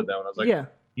a show with them. And I was like, yeah.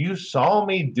 You saw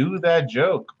me do that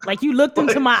joke. Like you looked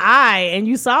into my eye and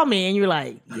you saw me and you're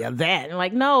like, yeah, that. And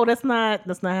like, no, that's not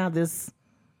how this.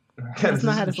 That's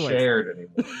not how this works. Shared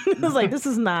anymore. It's like this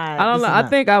is not. I don't know. I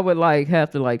think I would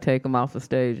have to take them off the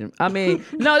stage. I mean,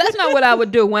 no, that's not what I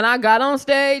would do. When I got on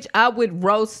stage, I would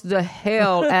roast the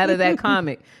hell out of that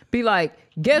comic. Be like,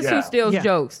 guess who steals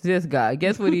jokes? This guy.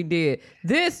 Guess what he did?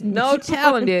 This no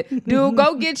talented dude.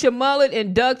 Go get your mullet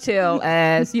and ducktail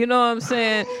ass. You know what I'm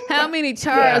saying? How many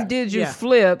tires did you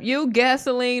flip? You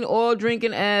gasoline oil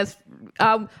drinking ass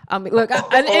I mean, look,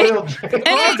 and look, you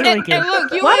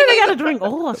Why do ain't they even- gotta drink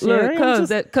oil, Sherry?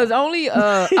 Look, cause only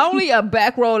a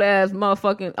backroad ass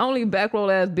motherfucking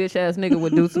bitch ass nigga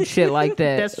would do some shit like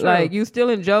that. That's true. Like you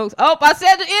stealing jokes. Oh, I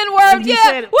said the N-word. You Yeah.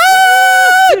 said it.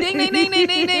 Woo! Ding ding ding ding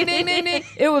ding ding ding ding ding.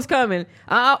 It was coming.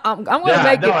 I'm gonna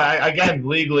make it. Again,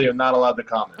 legally, I'm not allowed to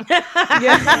comment.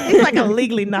 Yeah, he's like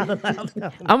illegally not allowed.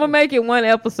 I'm gonna make it one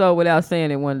episode without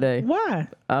saying it one day. Why?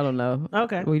 I don't know.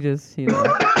 Okay. We just, I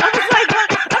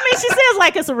mean, she says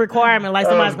like it's a requirement. Like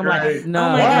somebody's gonna be like, great. No.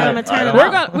 oh my god, I'm gonna turn it We're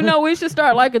off. gonna, we should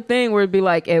start like a thing where it'd be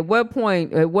like, at what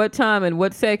point, at what time, and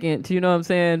what second, you know what I'm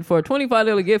saying, for a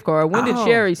 $25 gift card, when did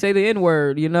Sherry say the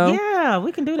N-word, you know? Yeah,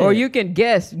 we can do that. Or you can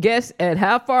guess at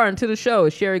how far into the show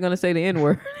is Sherry gonna say the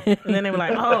N-word. And then they were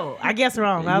like, oh, I guess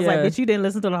wrong. I was like, Yeah. bitch, you didn't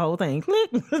listen to the whole thing. Click.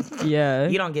 Yeah.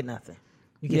 You don't get nothing.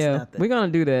 You get Yeah, nothing. we're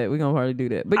gonna do that. We're gonna probably do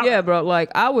that. But yeah, bro, like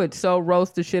I would so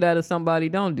roast the shit out of somebody.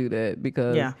 Don't do that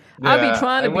because I'd be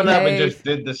trying to and what happened behave. just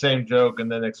did the same joke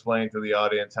and then explained to the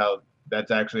audience how that's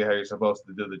actually how you're supposed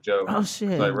to do the joke. Oh,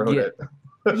 shit. So I wrote Yeah. it.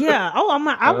 Yeah. Oh,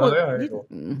 I would. Yeah, cool.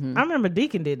 I remember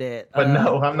Deacon did that. But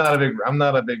no, I'm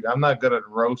not good at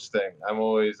roasting. I'm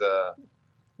always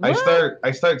I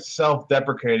start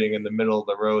self-deprecating in the middle of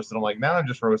the roast, and I'm like, now I'm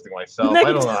just roasting myself. I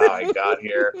don't know how I got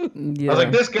here. Yeah. I was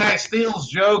like, this guy steals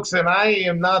jokes, and I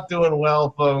am not doing well,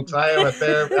 folks. I am a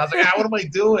therapist. I was like, what am I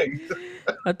doing?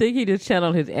 I think he just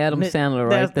channeled his Adam Sandler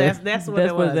right there. That's what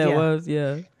it was. that Yeah. was.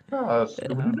 Yeah.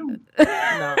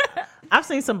 No, I've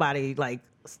seen somebody like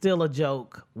steal a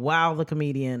joke while the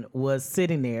comedian was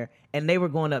sitting there, and they were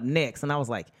going up next, and I was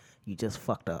like, you just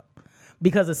fucked up.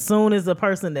 Because as soon as the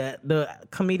person that the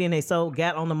comedian they sold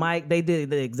got on the mic, they did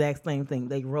the exact same thing.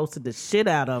 They roasted the shit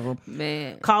out of him.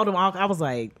 Man. Called him off. I was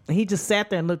like, he just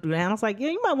sat there and looked down. I was like, yeah,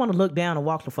 you might want to look down and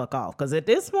walk the fuck off. Because at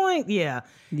this point, yeah.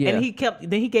 And he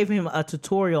gave him a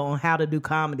tutorial on how to do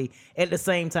comedy. At the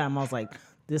same time, I was like,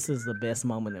 this is the best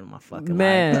moment in my fucking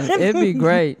Man, life. it'd be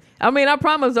great. I mean, I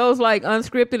promise those like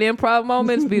unscripted improv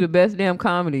moments be the best damn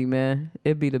comedy, man.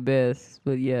 It'd be the best.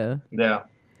 But yeah. Yeah.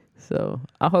 So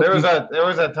I hope There was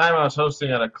that time I was hosting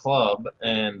at a club,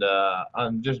 and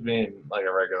I'm just being like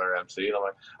a regular MC. And I'm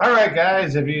like, all right,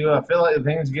 guys, if you feel like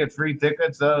things get free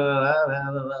tickets, and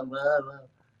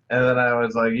then I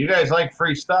was like, you guys like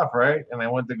free stuff, right? And I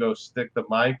went to go stick the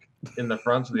mic in the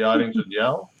front so the audience would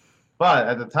yell. But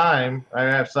at the time, I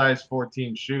have size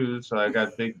 14 shoes, so I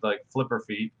got big like flipper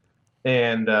feet,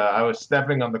 and I was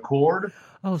stepping on the cord.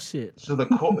 Oh shit! So the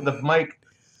mic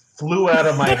flew out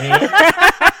of my hand.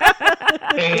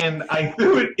 And I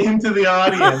threw it into the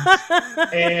audience,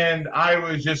 and I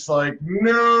was just like,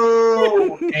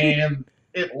 no! And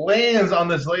it lands on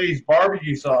this lady's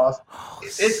barbecue sauce.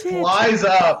 It flies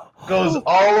up, goes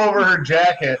all over her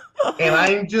jacket, and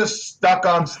I'm just stuck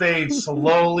on stage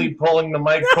slowly pulling the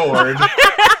mic cord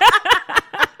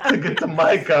to get the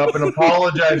mic up and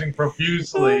apologizing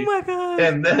profusely. Oh my god!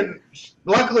 And then,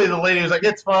 luckily, the lady was like,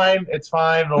 it's fine,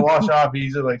 it'll wash off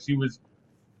easy. Like, she was...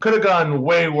 Could have gone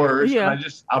way worse. Yeah. And I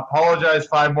just apologized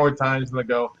 5 more times and I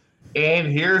go, and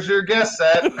here's your guest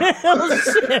set. Oh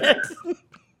shit!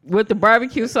 with the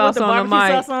barbecue sauce With the on barbecue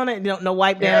the mic. sauce on it, you don't no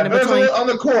wipe Yeah, down but in between. on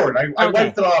the cord. I Okay.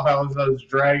 wiped it off. I was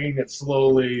dragging it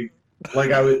slowly,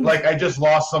 I just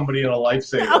lost somebody in a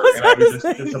lifesaver, and I was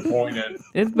just disappointed.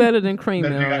 It's better than cream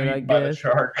Then on they got it, I eaten by the guess.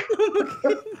 shark.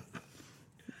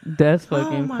 That's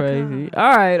fucking my crazy.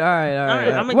 All right.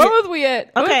 I'm gonna Where get- was we at?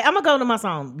 Okay, I'm gonna go to my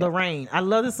song, "The Rain." I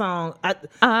love this song. I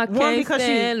One, can't because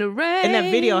stand the rain. in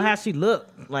that video, how she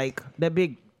looked like that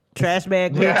big trash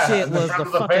bag big Yeah, shit in the was front the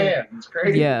of the fucking fan. It's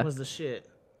crazy. Yeah. was the shit.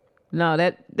 No,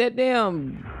 that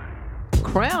damn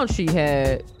crown she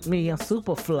had. Me, I'm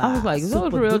super fly. I was like, is those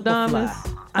super real duper diamonds?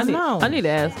 fly. I know. need to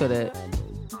ask her that.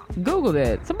 Google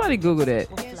that. Somebody Google that.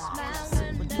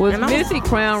 Was And I'm- Missy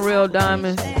crown real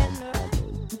diamonds?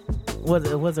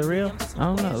 Was it real? I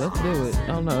don't know. Let's do it. I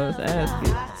don't know. Let's ask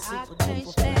it.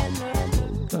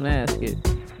 Gonna ask it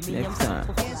next time.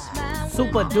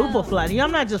 Super duper fly. Yeah,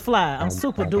 I'm not just fly. I'm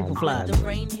super duper fly. The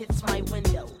rain hits my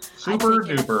window. Super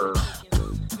duper.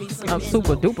 I'm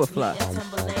super duper fly.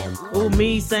 Ooh,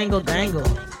 me single dangle.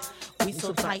 We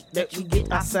so tight that we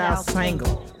get Ourselves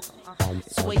single.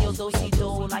 Sway your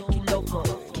do-si-do like you loco.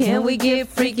 Can we get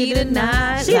freaky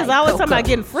tonight? She was always talking about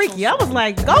getting freaky. I was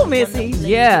like, go, Missy.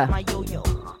 Yeah. My yo-yo.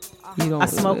 You don't I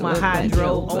smoke my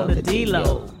hydro on the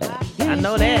D-Lo. I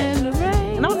know that.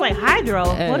 And I was like, hydro?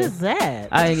 What is that?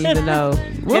 I didn't even know.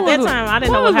 At that time, I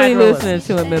didn't know what was we hydro was.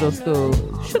 listening to in middle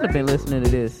school? Should have been listening to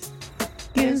this.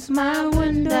 Against my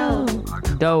window.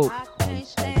 Dope.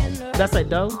 That's like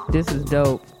dope. This is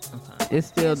dope. It's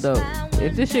still dope.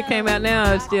 If this shit came out now,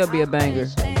 it'd still be a banger.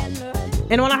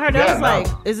 And when I heard that, I was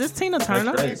Yeah, like, "Is this Tina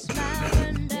Turner?" That's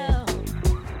great.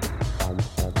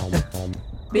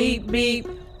 Beep beep.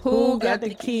 Who got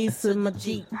the keys to my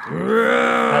Jeep? I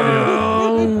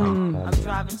do. I'm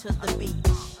driving to the beach.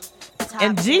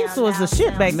 And Jeeps was the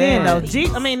shit back then, though.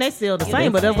 Jeep, I mean, they still the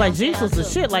same, but it was like Jeeps was the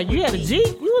shit. Like, you had a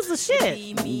Jeep, you was the shit.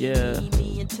 Yeah.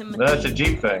 That's a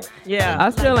Jeep thing. Yeah. I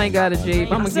still ain't got a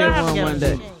Jeep. I'm gonna get one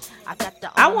day.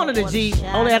 I wanted a Jeep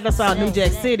only after I saw New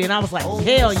Jack City, and I was like,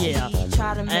 hell yeah.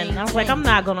 And I was like, I'm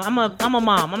a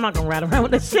mom. I'm not gonna ride around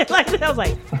with this shit like that. I was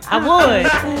like, I would.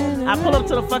 I pull up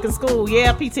to the fucking school.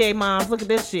 Yeah, PTA moms, look at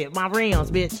this shit. My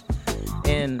rims, bitch.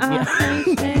 And yeah.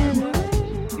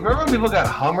 You remember when people got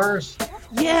Hummers?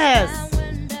 Yes.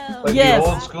 Like Yes. the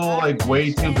old school, like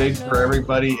way too big for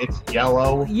everybody. It's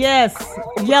yellow. Yes.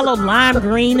 Yellow, lime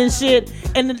green and shit.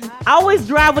 And I always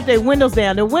drive with their windows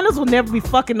down. Their windows will never be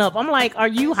fucking up. I'm like, are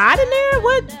you hot in there?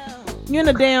 What? You're in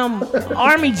a damn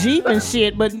army Jeep and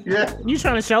shit, but Yeah. you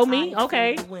trying to show me?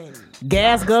 Okay.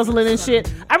 Gas guzzling and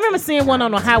shit. I remember seeing one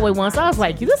on the highway once. I was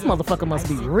like, this motherfucker must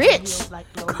be rich.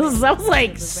 Because I was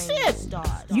like, shit.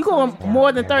 You going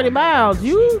more than 30 miles.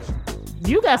 You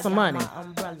got some money.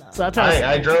 So I tried to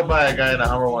I drove by a guy in a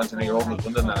Hummer once and he rolled his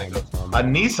window down and he goes, a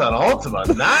Nissan Altima,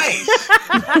 nice.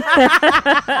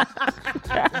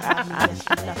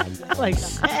 like,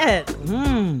 shit.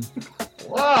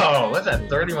 Whoa, what's that,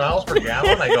 30 miles per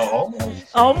gallon? I go, almost.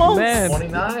 Almost. Man.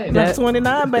 29. That's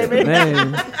 29, baby.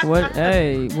 Man, what?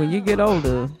 Hey, when you get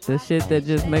older, the shit that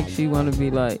just makes you want to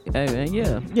be like, hey, man,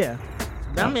 yeah. Yeah.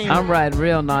 I mean, I'm riding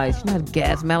real nice. You know how the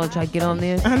gas mileage I get on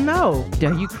this? I know.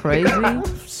 Are you crazy?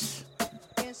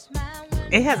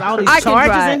 It has all these I can charges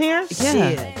drive, in here. Yeah,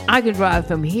 Shit. I can drive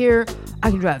from here.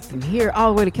 I can drive from here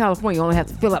all the way to California. You only have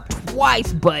to fill up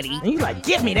twice, buddy. And you like,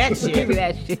 give me that shit. Give me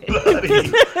that shit.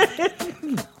 Buddy.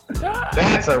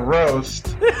 That's a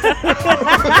roast.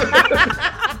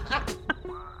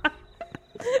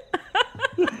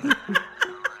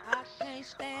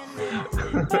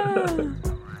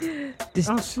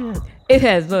 Oh shit. It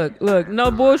has, look,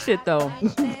 no bullshit though.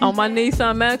 On my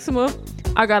Nissan Maxima,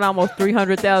 I got almost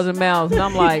 300,000 miles. And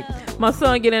I'm like, my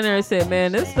son get in there and said,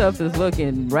 man, this stuff is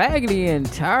looking raggedy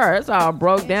and tired. It's all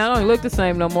broke down. It don't look the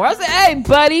same no more. I said, hey,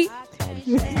 buddy,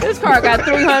 this car got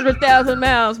 300,000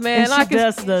 miles, man. And she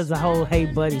does the whole hey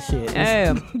buddy shit.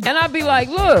 Damn. And I'd be like,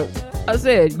 look, I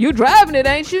said, you driving it,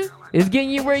 ain't you? It's getting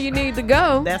you where you need to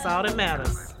go. That's all that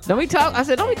matters. Don't we talk? I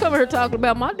said, don't be coming here talking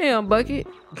about my damn bucket.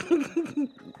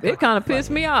 It kind of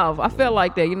pissed me off. I felt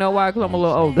like that. You know why? Because I'm a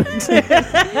little older.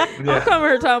 I'm coming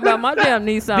here talking about my damn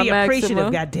Nissan Be Maxima.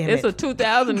 appreciative, goddammit. It's a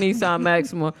 2000 Nissan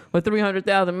Maxima with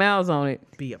 300,000 miles on it.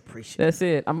 Be appreciative. That's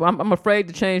it. I'm afraid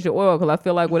to change the oil because I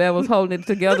feel like whatever's holding it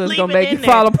together is Leave gonna it make in it there.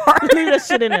 fall apart. Leave that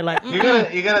shit in there like, You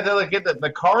gotta tell the kid that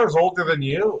the car is older than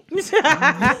you.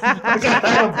 I gotta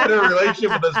have a better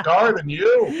relationship with this car than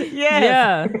you.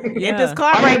 yeah. Get this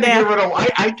car I right had to give now.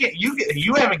 it I can't.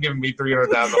 You haven't given me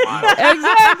 300,000 miles.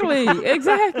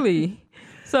 Exactly.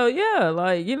 So yeah,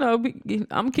 like, you know, I'm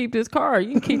gonna keep this car.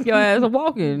 You can keep your ass a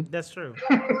walking. That's true.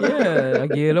 Yeah, I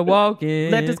get a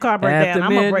walking. Let this car break after down.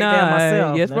 I'm gonna break down midnight.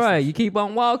 myself. That's That's right. You keep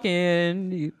on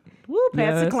walking. Woo,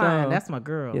 Patsy Yeah, Cline. so- That's my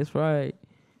girl. That's right.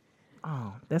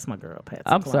 Oh, that's my girl, Patsy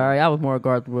I'm Cline. sorry. I was more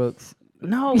Garth Brooks.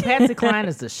 No, Patsy Cline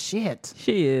is the shit.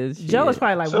 She is. Joe is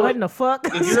probably like, So, what in the fuck?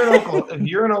 If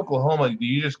you're in Oklahoma, do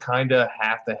you just kind of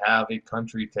have to have a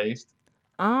country taste?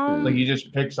 Like you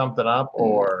just pick something up,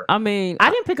 or I mean, I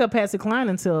didn't pick up Patsy Cline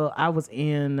until I was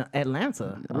in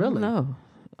Atlanta. Really? no.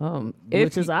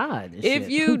 Which is odd. as If shit.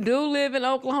 you do live in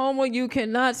Oklahoma, you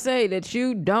cannot say that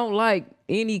you don't like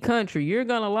any country. You're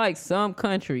gonna like some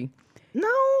country. No.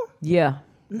 Yeah.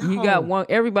 You No. got one.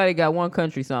 Everybody got one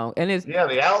country song, and it's yeah,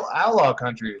 the outlaw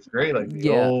country is great, like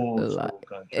the old school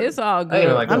country. it's all I good.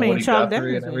 even like the Woody Charles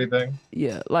Guthrie and Davis. everything.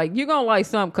 Yeah, like you're gonna like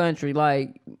some country.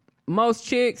 Like most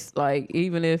chicks, like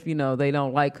even if you know they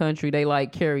don't like country, they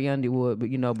like Carrie Underwood, but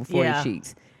you know before Yeah. he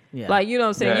cheats. Yeah. Like, you know what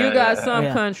I'm saying? Yeah, you got yeah, some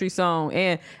yeah. country song,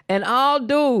 and all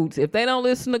dudes, if they don't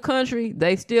listen to country,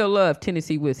 they still love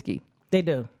Tennessee whiskey. They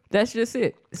do. That's just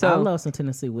it. I So love some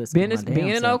Tennessee whiskey. being, my damn being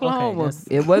in self. Okay, Oklahoma,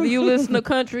 that's- whether you listen to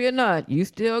country or not, you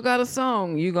still got a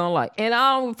song you gonna like. And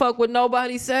I don't fuck with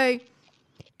nobody say.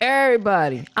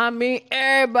 Everybody. I mean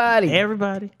everybody.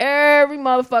 everybody. Every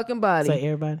motherfucking body. Say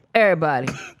everybody.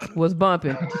 Everybody was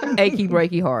bumping Achy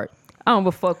Breaky Heart. I don't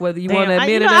give a fuck whether you want to Damn,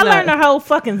 admit it I or learned not. the whole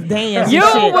fucking dance. You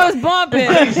and shit. was bumping.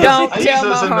 Don't I used to tell my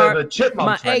listen to heart. the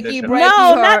Chipmunks My achy rendition. breaky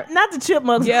No, heart. not the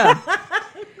chipmunks. Yeah.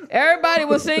 Everybody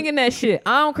was singing that shit.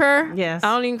 I don't care. Yes.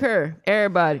 I don't even care.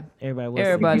 Everybody.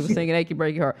 Everybody Was singing Achy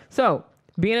Breaky Heart. So,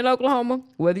 being in Oklahoma,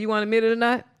 whether you want to admit it or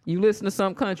not, you listen to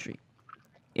some country.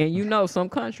 and you know some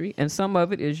country, and some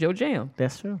of it is your jam.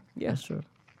 That's true. Yeah. That's true.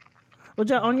 Well,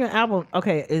 Joe, on your album,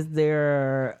 okay,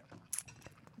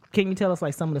 can you tell us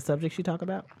like some of the subjects you talk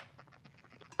about?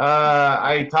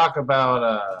 I talk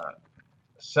about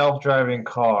self-driving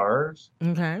cars.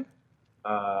 Okay.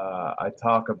 I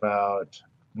talk about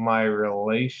my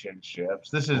relationships.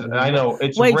 This is, I know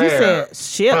it's Wait, rare you said for a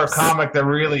ships. comic that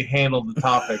really handled the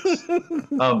topics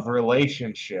of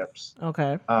relationships.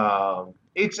 Okay.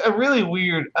 It's a really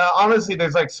weird, honestly,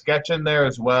 there's like sketch in there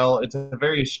as well. It's a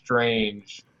very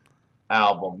strange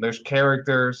album. There's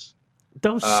characters.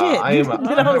 Don't shit. I am You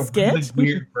did a whole really sketch?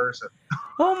 weird person.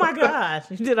 Oh my gosh.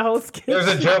 You did a whole sketch.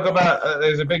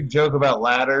 There's a big joke about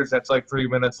ladders that's like 3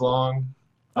 minutes long.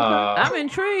 I'm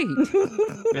intrigued.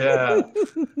 Yeah.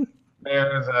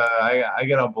 There's I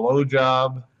get a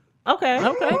blowjob.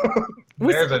 Okay.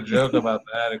 There's a joke about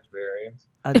that experience.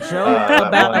 A joke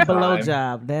about a one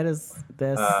time. blowjob.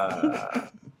 That's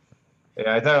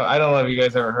Yeah, I don't know if you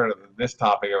guys ever heard of this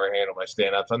topic ever handled by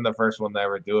stand-ups. I'm the first one to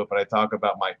ever do it, but I talk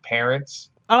about my parents.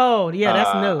 Oh, yeah,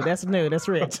 that's new. That's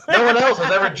rich. No one else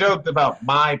has ever joked about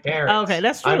my parents. Okay,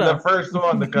 that's true. I'm though. the first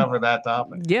one to cover that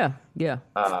topic. Yeah.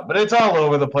 But it's all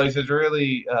over the place. It's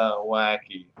really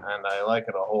wacky, and I like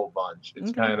it a whole bunch.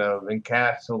 It's kind of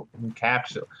encapsulate.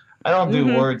 I don't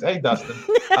do words. Hey, Dustin.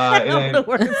 I don't know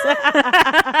words.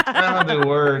 I don't do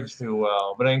words too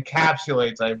well, but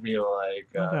encapsulates, I feel like,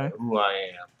 who I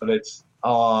am. But it's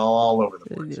all over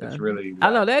the place. Yeah. It's really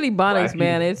I know that Ebonics, wacky.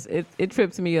 man. It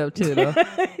trips me up too, though.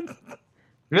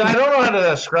 Yeah, I don't know how to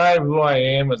describe who I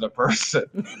am as a person.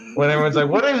 When everyone's like,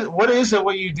 what is it,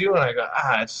 what you do? And I go,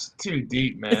 it's too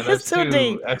deep, man. That's too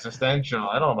deep. Existential.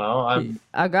 I don't know.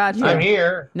 I got you. I'm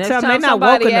here. Next Tell 'em they time not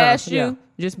somebody woke enough. asks you, Yeah.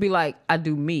 just be like, I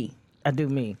do me. I do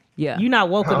me. Yeah. You're not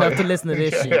woke enough to yeah. listen to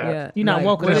this shit. Yeah. You're not Like,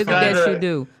 woke what enough is it for Kinda- that you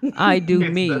do? I do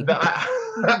me.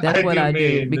 That's what I do.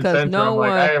 in the Because sense where no I'm like,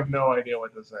 one I have no idea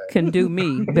what to say. can do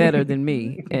me better than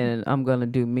me, and I'm gonna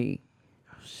do me.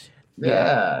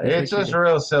 Yeah, that's it's what you just do.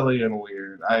 real silly and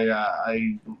weird. I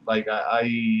am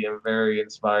very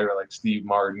inspired by like Steve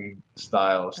Martin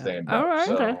style of stand-up. All right,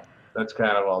 so okay. that's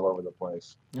kind of all over the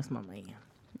place. That's my man.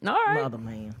 All My right. other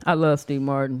man. I love Steve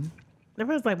Martin,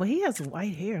 Everyone's like, well, he has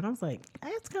white hair. And I was like,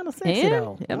 that's kind of sexy, Yeah,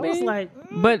 though. I I was mean, like,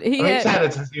 but he He's had. had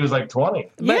it since he was like 20.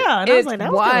 But yeah. And I was it's like,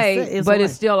 that was white, kinda but white.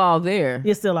 it's still all there,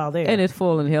 It's still out there. and it's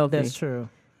full and healthy. That's true.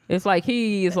 It's like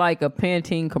he is like a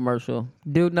Pantene commercial.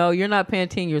 Dude, no, you're not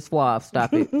Pantene. You're Suave.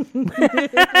 Stop it.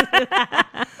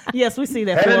 Yes, we see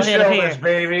that Head full and head of shoulders, hair.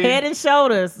 baby. Head and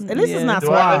shoulders. And this is Yeah. not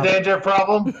Do I have a suave. danger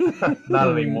problem? Not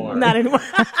anymore. Not anymore.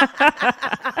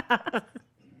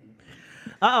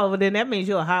 But then that means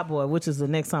you're a hot boy, which is the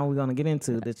next song we're going to get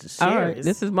into. This is All right,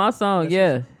 this is my song.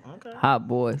 Yeah, Okay. Hot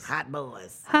Boys. Hot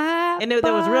boys. Hot And it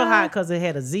was real hot because it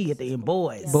had a Z at the end.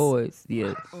 Boys. Boys.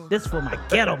 Yeah, This for my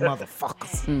ghetto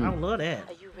motherfuckers. I love that.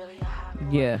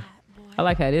 yeah. I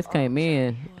like how this came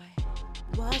in.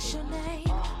 What's your name?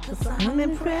 'Cause I'm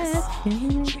impressed.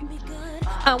 treat me good.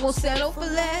 I won't settle for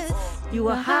less. You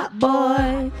a hot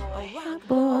boy.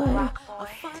 Boy. A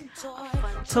fun toy.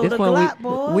 Told This a one Glock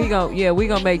boy. we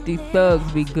gonna make these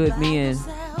thugs be good men.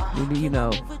 You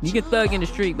know, you can thug in the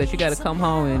street, but you gotta come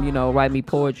home and write me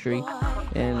poetry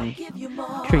and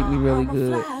treat me really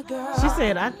good. She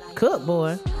said, I cook,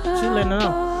 boy. She letting her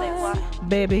know.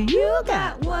 Baby, you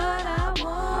got what I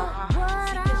want.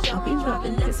 I'll be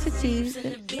dropping this to Jeeps.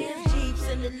 Said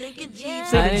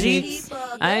the Jeeps.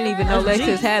 I didn't even know That's Lexus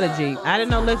Jeeps. had a Jeep. I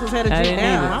didn't know Lexus had a I Jeep didn't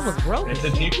down. either. I was broke. It's a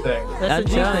Jeep thing. That's a I'm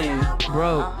Jeep telling thing. you,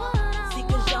 bro. See,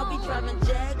 'cause y'all be driving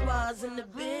Jaguars and the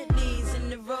Bentleys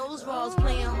and the Rolls Royce,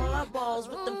 playing hardballs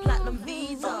with them platinum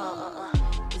Visa.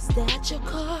 Is that your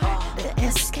car? The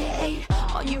SK?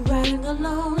 Are you riding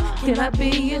alone? Can I be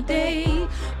your date?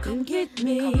 Come get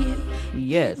me.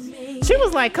 Yes. She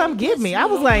was like, come get me. I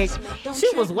was like, she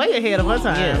was way ahead of her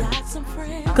time. Got some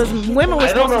friends. Because women were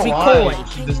I don't supposed to know be why. coy.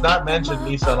 She does not mention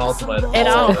Nissan Altima At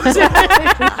all.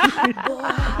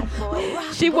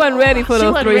 She wasn't ready for She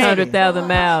those wasn't ready. 300,000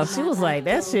 miles. She was like,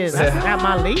 that shit, that's not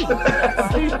my league.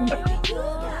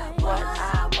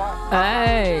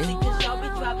 Hey. Cause y'all be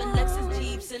driving Lexus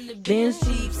Jeeps and the Benz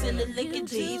Jeeps and the Lincoln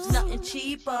Jeeps, nothing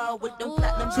cheaper with them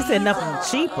platinum. She said nothing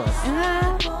cheaper.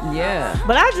 Yeah.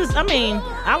 But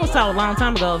I was told a long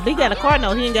time ago, if he got a car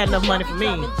note, he ain't got enough money for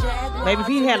me. Maybe if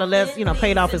he had a less,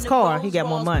 paid off his car, he got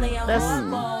more money. That's,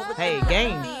 hey,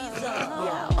 game.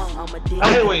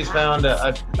 I always found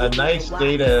a nice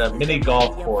date at a mini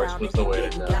golf course was the way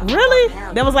to go. Really?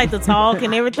 That was like the talk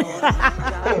and everything.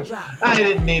 I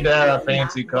didn't need to have a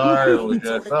fancy car. It was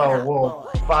just, oh,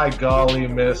 well, by golly,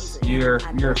 miss, you're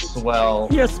swell.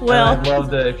 You're swell. And I'd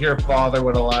love to, if your father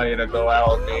would allow you to go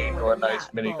out with me to a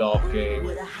nice mini golf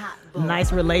game.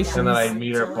 Nice relations. And then I'd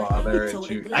meet her father. And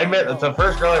the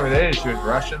first girl I ever dated, she was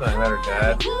Russian. I met her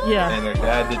dad. Yeah. And her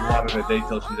dad didn't want her to date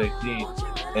till she was 18.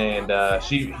 And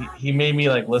he made me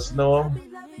like listen to him.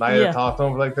 And I had to talk to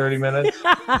him for like 30 minutes.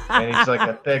 And he's like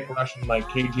a thick Russian, like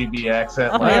KGB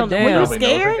accent. Oh, like, hell, damn. were you knows the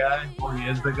scared? guy, or he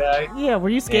is the guy. Yeah, were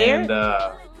you scared?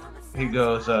 And he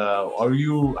goes,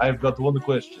 I've got one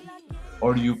question.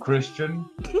 Are you Christian?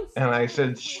 And I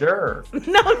said, sure.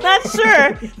 No, not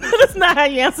sure. That's not how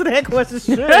you answer that question.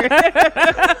 Sure.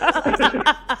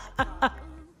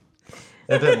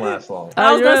 It didn't last long.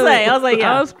 I was gonna say, I was like,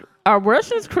 yeah. Are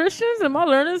Russians Christians? Am I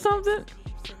learning something?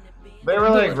 They were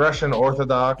like Russian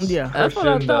Orthodox, Yeah. That's what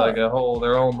I Christian, thought. like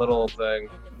their own little thing.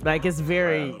 Like it's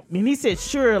very. I mean, he said,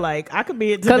 "Sure, like I could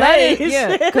be it Because today."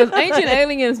 because ancient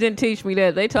aliens didn't teach me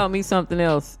that. They taught me something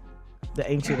else. The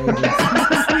ancient aliens.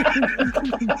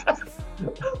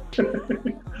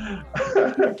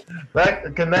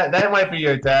 that might be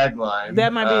your tagline.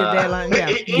 That might be your tagline, yeah.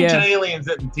 Ancient aliens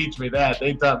didn't teach me that.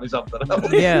 They taught me something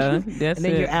else. Yeah, that's And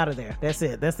then it. you're out of there. That's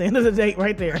it. That's the end of the date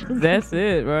right there. That's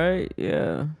it, right?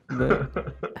 Yeah.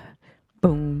 But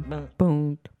boom,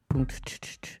 boom, boom.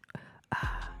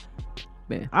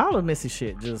 Man, All of Missy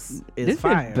shit just is this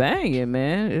fire. is banging,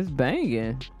 man. It's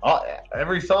banging.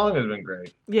 Every song has been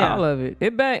great. Yeah. All of it.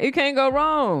 It bang. It can't go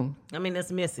wrong. I mean, it's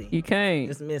Missy. You can't.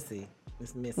 It's Missy.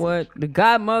 It's Missy. What? The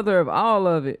godmother of all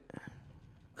of it.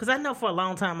 Because I know for a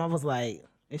long time I was like,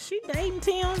 is she dating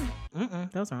Tim?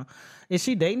 That was wrong. Is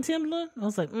she dating Tim? I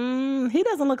was like, he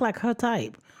doesn't look like her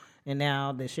type. And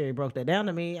now that Sherry broke that down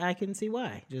to me, I can see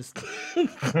why. Just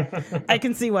I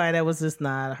can see why that was just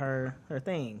not her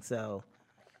thing. So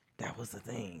that was the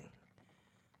thing.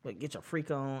 But get your freak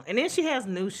on. And then she has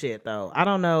new shit though. I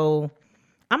don't know.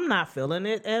 I'm not feeling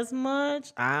it as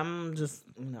much. I'm just,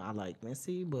 I like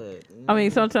Missy, but I mean,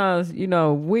 sometimes,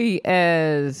 we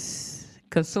as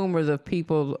consumers of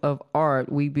people of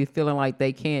art, we be feeling like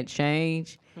they can't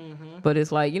change. But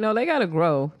it's like, they got to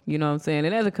grow. You know what I'm saying?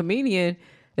 And as a comedian,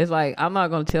 it's like, I'm not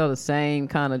going to tell the same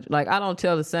kind of, like, I don't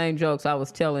tell the same jokes I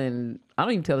don't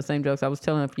even tell the same jokes I was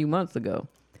telling a few months ago.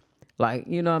 Like,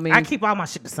 you know what I mean? I keep all my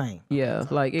shit the same. Yeah,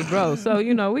 like it grows. So,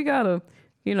 we got to,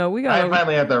 we got I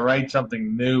finally have to write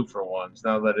something new for once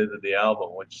now that it's the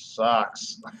album, which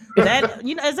sucks. That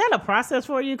is that a process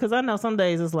for you? Because I know some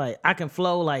days it's like I can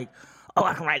flow like,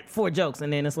 I can write 4 jokes,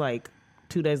 and then it's like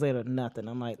 2 days later nothing.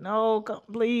 I'm like, no,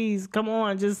 please, come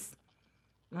on, just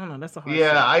I don't know. That's a hard.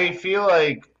 Yeah, I feel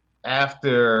like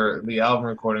after the album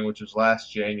recording, which was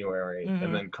last January,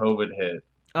 and then COVID hit,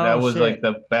 that was shit. like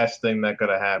the best thing that could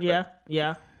have happened.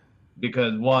 Yeah.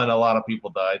 Because 1, a lot of people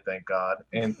died, thank God,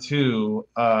 and 2,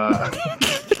 I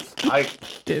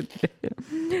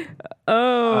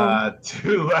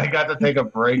 2, I got to take a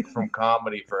break from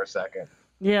comedy for a second.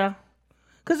 Yeah.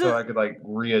 So I could like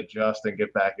readjust and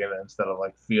get back in it instead of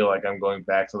like feel like I'm going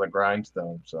back to the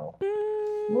grindstone. So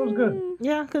it was good.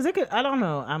 Yeah, because it could. I don't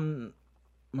know. I'm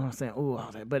not saying all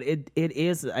that, but it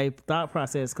is a thought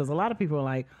process because a lot of people are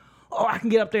like, I can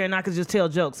get up there and I can just tell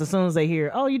jokes as soon as they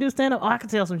hear, you do stand up. I can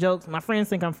tell some jokes. My friends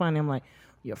think I'm funny. I'm like,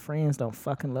 your friends don't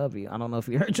fucking love you. I don't know if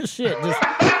you heard your shit. Just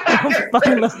don't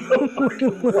fucking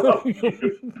love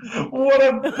you. What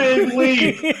a big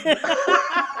leap.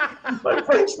 My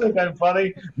friends think I'm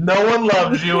funny. No one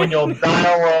loves you and you'll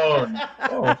die alone.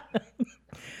 Oh.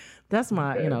 That's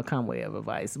my, calm way of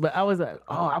advice. But I was like,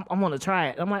 I'm going to try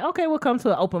it. I'm like, okay, we'll come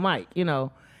to an open mic,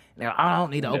 Now, I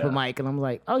don't need an open mic. And I'm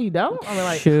like, you don't? I'm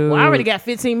like, well, I already got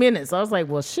 15 minutes. So I was like,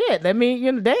 well, shit. That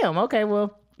means, damn. Okay,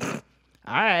 well,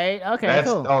 all right. Okay,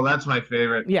 cool. Oh, that's my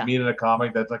favorite. Yeah. Meeting a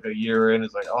comic that's like a year in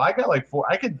is like, I got like 4.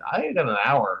 I got an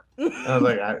hour. And I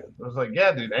was like,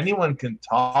 yeah, dude, anyone can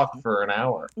talk for an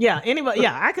hour. Yeah, anybody.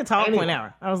 Yeah, I could talk for an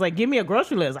hour. I was like, give me a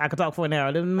grocery list. I could talk for an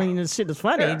hour. Doesn't mean this shit is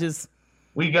funny. Yeah. Just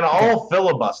we can all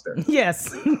filibuster.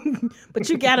 yes, but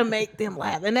you got to make them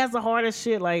laugh, and that's the hardest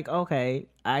shit. Like, okay,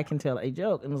 I can tell a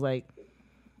joke, and it's like,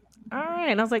 all right.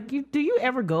 And I was like, do you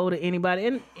ever go to anybody?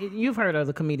 And you've heard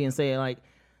other comedians say like,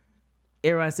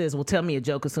 everybody says, well, tell me a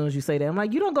joke as soon as you say that. I'm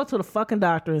like, you don't go to the fucking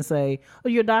doctor and say, oh,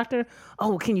 you're a doctor?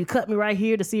 Oh, can you cut me right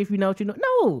here to see if you know what you know?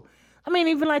 No. I mean,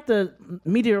 even like the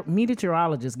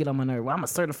meteorologists get on my nerve. Well, I'm a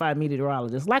certified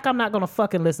meteorologist. Like, I'm not going to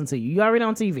fucking listen to you. You already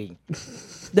on TV.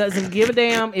 Doesn't give a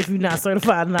damn if you're not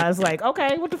certified or not. It's like,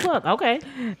 okay, what the fuck? Okay.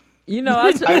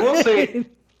 I I will say,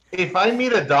 if I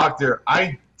meet a doctor,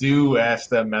 I do ask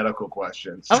them medical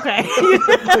questions. Okay.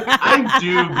 I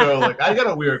do go like, I got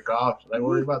a weird cough. Should I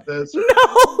worry about this? No.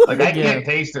 Like I can't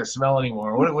taste or smell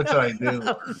anymore. What should I do?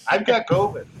 I've got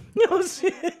COVID. No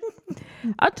shit.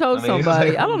 I told I mean, it's somebody.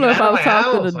 like, I don't know if get I out was of my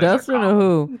talking house, to like, Dustin I or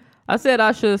who. I said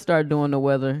I should start doing the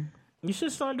weather. You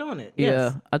should start doing it. Yeah,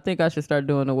 Yes. I think I should start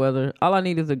doing the weather. All I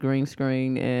need is a green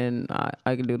screen, and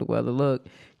I can do the weather. Look,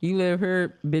 you live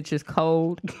here, bitch, it's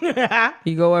cold.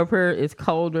 You go up here, it's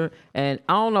colder. And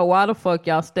I don't know why the fuck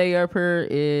y'all stay up here.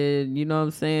 And you know what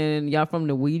I'm saying? Y'all from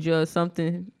Norwegia or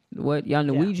something? What? Y'all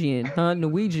Norwegian, huh?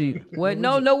 Norwegian. What?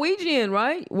 No, Norwegian,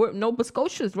 right? We're Nova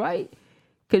Scotia's, right?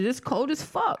 Because it's cold as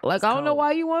fuck. Like, I don't know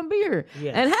why you want to be here.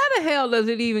 Yes. And how the hell does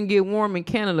it even get warm in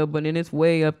Canada, but then it's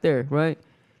way up there, right?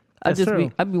 I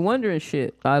be wondering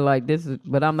shit. I like this,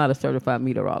 but I'm not a certified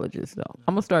meteorologist though.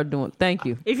 I'm gonna start doing. Thank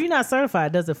you. If you're not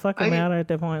certified, does it fucking matter at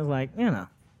that point? It's like,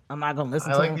 I'm not gonna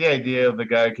listen I to like him. the idea of the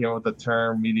guy who came up with the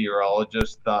term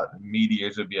meteorologist thought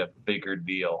meteors would be a bigger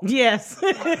deal. Yes.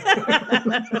 Yeah,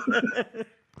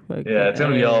 it's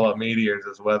gonna be all about meteors,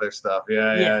 this weather stuff.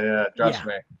 Yeah. Trust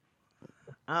me.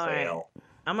 All right.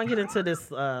 I'm gonna get into this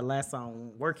last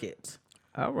song, "Work It."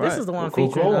 All right. This is the one Cool.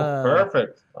 featuring.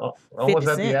 Perfect. Almost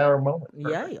at the hour moment.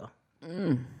 Yeah.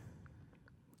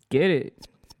 Get it.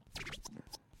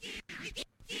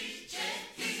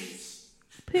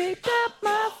 Pick up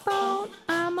my phone.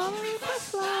 I'm on the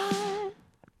first line.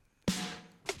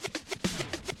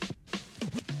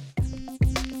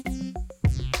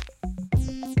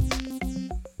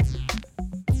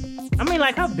 I mean,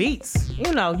 like her beats.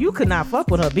 You could not fuck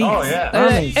with her beats. Oh, yeah. I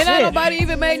mean, And shit. ain't nobody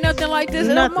even made nothing like this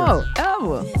no more.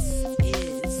 Ever. This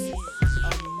is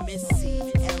a Missy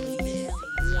Elliot.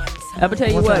 I'm gonna tell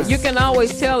you What's what, that? you can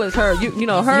always tell it's her. You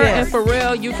know, her Yeah. and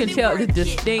Pharrell, you can tell the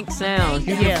distinct sounds.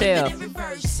 You can tell.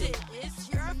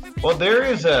 Well, there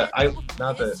is a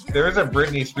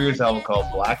Britney Spears album called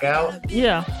Blackout,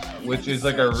 Yeah. which is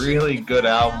like a really good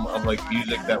album of like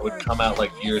music that would come out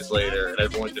like years later, and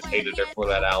everyone just hated her for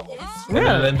that album. And then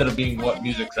Really? it ended up being what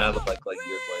music sounded like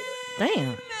years later.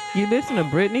 Damn. You listen to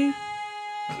Britney?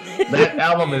 That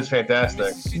album is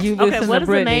fantastic. You Okay, listen what to is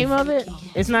Britney? the name of it?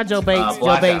 It's not Joe Bates.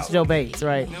 Blackout. Joe Bates,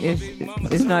 right?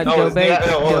 It's not No, Joe it's Bates.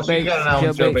 Joe Joe You got an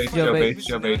album, Joe Bates by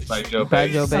Joe By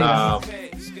Bates. Joe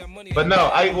Bates. But no,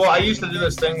 I used to do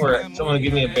this thing where someone would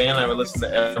give me a band, I would listen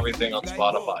to everything on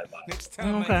Spotify.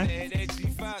 Okay.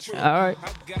 All right.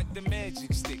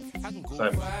 So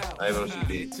I have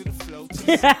OCD.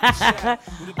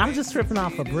 I'm just tripping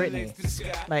off of Britney.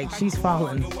 Like, she's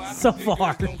fallen so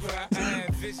far.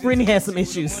 Britney has some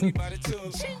issues.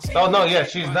 Oh no, yeah,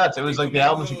 she's nuts. It was like the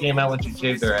album she came out when she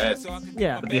shaved her head.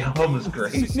 Yeah. But the album was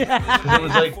great. 'Cause it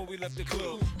was like,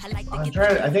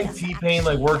 I think T-Pain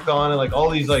like worked on it, like all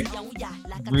these like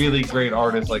really great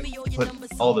artists like put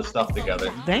all this stuff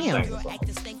together. Damn. Sang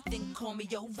the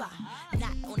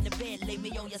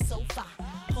song.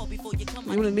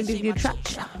 You want to get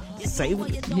trapped? Save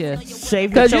it. Yeah. Shave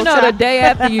Because you know the chop. day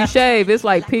after you shave, it's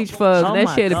like peach fuzz. Oh And that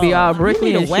my shit'll be God. all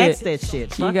brickly You need and to wax shit. that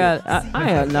shit. You Fuck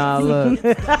got, look.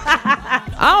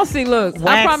 I don't see, look, I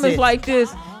Wax promise it. like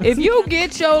this. If you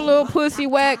get your little pussy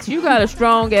wax, you got a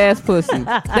strong ass pussy.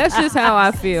 That's just how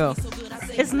I feel. it.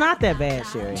 It's not that bad,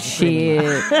 Sherry.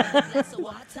 Shit.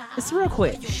 It's real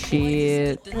quick.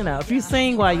 Shit. If you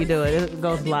sing while you do it, it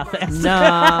goes a lot faster.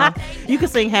 Nah. You can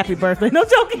sing happy birthday. No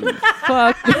joking.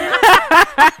 Fuck.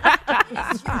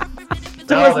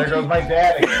 Oh, there goes my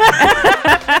daddy.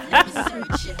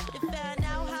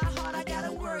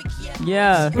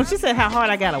 Yeah. When she said how hard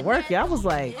I gotta work, I was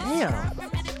like, damn.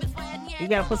 You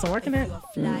gotta put some work in it?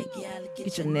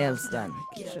 Get your nails done.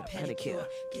 Get your pedicure.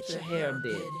 Get your hair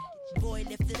did. Boy,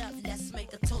 lift it up, let's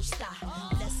make a toast.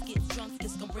 Let's get drunk,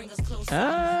 this gon' bring us closer.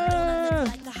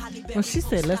 When she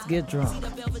said, let's get drunk,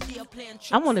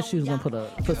 I wonder if she was gonna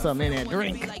put something in that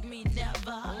drink.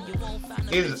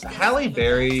 Is Halle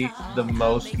Berry the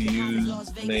most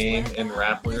used name in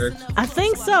rap lyrics? I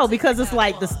think so, because it's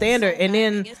like the standard. And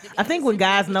then I think when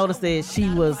guys noticed that she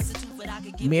was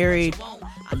married,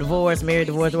 divorced,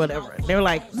 or whatever, they were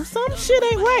like, some shit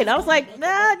ain't right. I was like,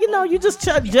 nah, you just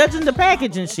judging the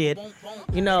package and shit.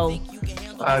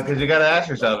 Because you gotta ask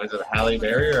yourself, is it Halle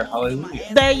Berry or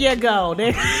Hallelujah? There you go.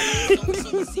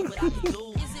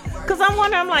 Because I'm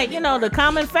wondering, I'm like, the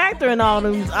common factor in all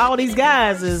these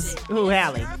guys is who,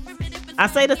 Halle. I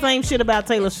say the same shit about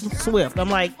Taylor Swift. I'm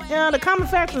like, the common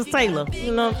factor is Taylor.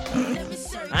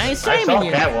 I ain't I shaming saw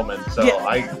you. Catwoman, so Yeah.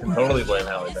 I can totally blame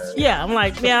Halle Berry. Yeah, I'm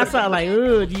like, I saw like,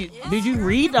 ooh, did you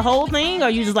read the whole thing, or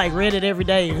you just like read it every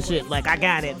day and shit? Like, I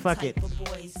got it, fuck it.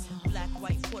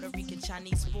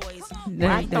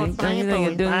 Ding, ding, ding,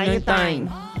 ding, ding,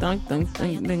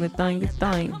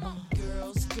 ding.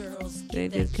 They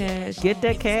just cash. Get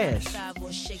that cash.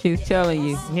 She was telling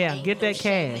you, Yeah, get that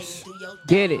cash.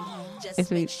 get it.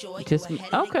 Just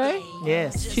okay.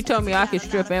 Yes. She told me I could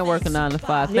strip and work a 9 to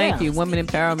 5. Thank Yeah. you, women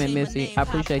empowerment, Missy. I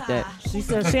appreciate that. She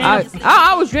said she I ain't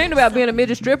was dreaming about being a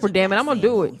midget stripper. Damn it, I'm gonna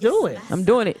do it. do it. I'm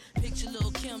doing it.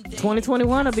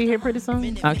 2021 will be here pretty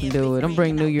soon. I can do it. I'm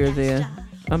bringing New Year's in.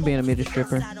 I'm being a midget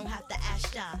stripper.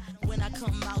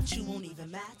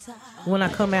 When I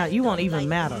come out, you won't even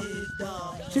matter.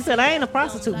 She said, I ain't a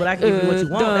prostitute, but I can give you what you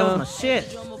want. That was my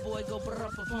shit.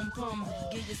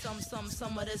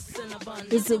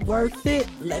 Is it worth it?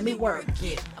 Let me work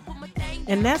it.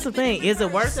 And that's the thing. Is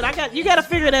it worth it? You gotta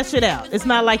figure that shit out. It's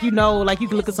not like like you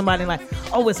can look at somebody and like,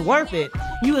 oh, it's worth it.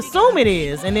 You assume it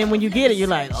is, and then when you get it, you're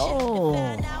like, oh,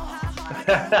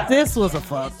 this was a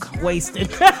fuck wasted.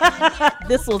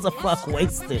 This was a fuck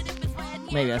wasted.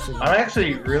 Maybe I should. I'm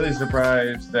actually really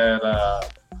surprised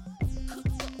that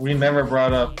we never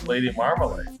brought up Lady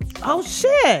Marmalade. Oh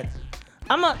shit.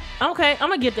 I'm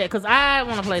gonna get that because I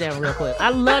want to play that real quick.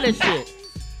 I love that shit.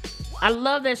 I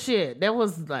love that shit. That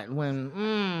was like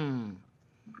when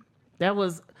that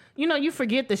was, you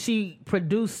forget that she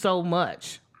produced so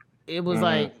much. It was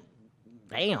like,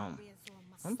 damn,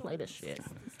 I'm gonna play this shit.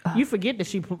 You forget that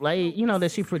she played,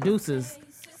 that she produces.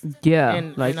 Yeah,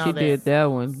 And like all she that. did that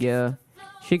one. Yeah,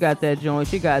 she got that joint.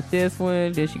 She got this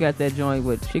one. Then she got that joint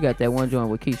with. She got that one joint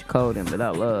with Keisha Cole in that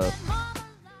I love.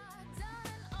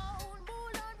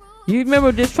 You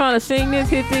remember just trying to sing this,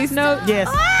 hit these notes? Yes.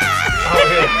 Oh, yeah.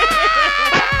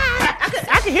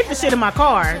 I can hit the shit in my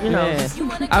car, Yeah. If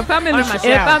I'm in Or the my if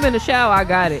shower. I'm in the shower, I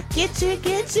got it. Get you,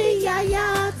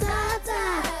 yeah, da,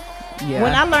 da. Yeah.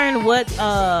 When I learned what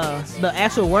the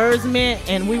actual words meant,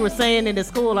 and we were saying it at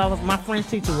school, my French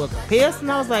teacher was pissed,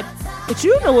 and I was like, "But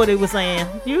you knew what he was saying.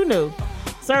 You knew.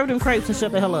 Serve them crepes and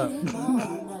shut the hell up."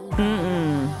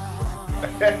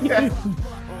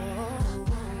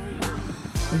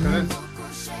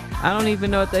 I don't even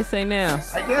know what they say now.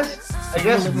 I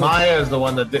guess Maya is the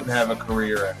one that didn't have a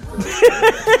career after this.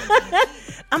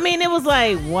 I mean, it was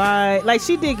like, why? Like,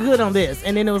 she did good on this,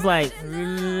 and then it was like,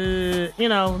 this,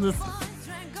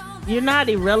 you're not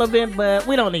irrelevant, but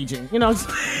we don't need you.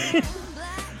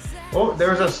 Oh,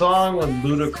 there was a song with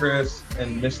Ludacris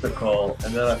and Mystical,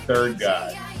 and then a third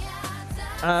guy.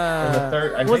 And the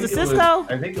third, Was it Cisco?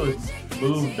 I think it was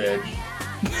Move Bitch.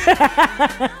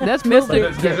 That's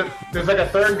Mystic. There's like a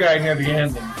third guy near the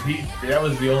end, and that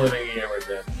was the only thing he ever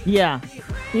did. Yeah.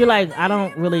 You're like, I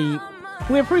don't really.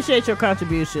 We appreciate your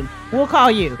contribution. We'll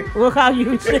call you. We'll call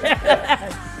you.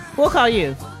 We'll call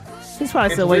you. He's probably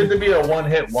It's still weird waiting. to be a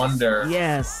one-hit wonder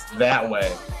Yes. that way.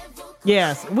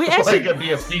 Yes. We It's actually. like to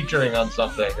be a featuring on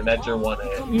something, and that's your one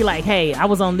hit. You're like, hey, I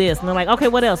was on this. And they're like, okay,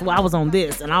 what else? Well, I was on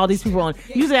this. And all these people on.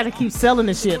 You just got to keep selling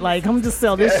this shit. Like, I'm just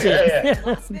sell this Yeah,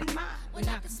 shit.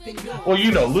 Well,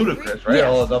 you know Ludacris, right? Yeah.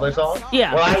 All those other songs?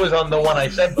 Yeah. Well, I was on the one I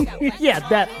said before. Yeah,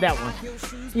 that one.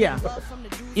 Yeah.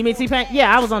 You mean T-Pain?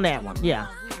 Yeah, I was on that one. Yeah.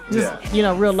 Just,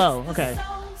 Yeah. real low. Okay.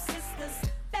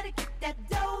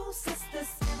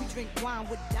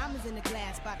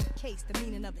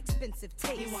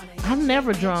 I've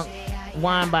never drunk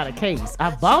wine by the case.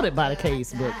 I bought it by the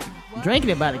case, but drinking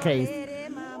it by the case,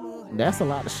 that's a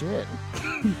lot of shit.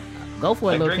 Go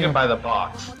for it, I little drink Kim. it by the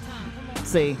box.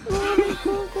 See,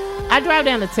 I drive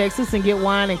down to Texas and get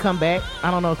wine and come back.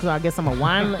 I don't know, because I guess I'm a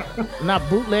wine, not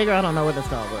bootlegger. I don't know what it's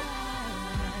called, but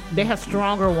they have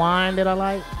stronger wine that I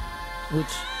like, which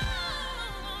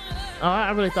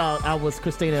I really thought I was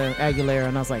Christina Aguilera,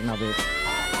 and I was like, no, bitch.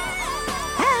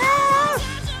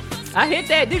 I hit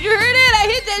that. Did you hear that? I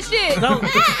hit that shit. Go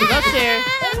share.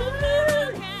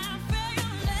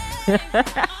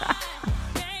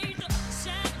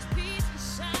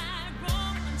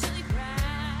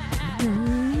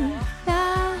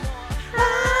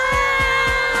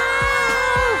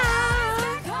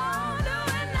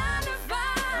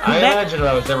 I imagine if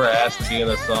I was ever asked to be in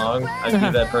a song, I'd be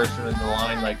that person in the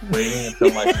line, like, waiting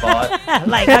until my spot.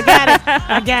 Like,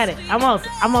 I got it. I'm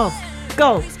on.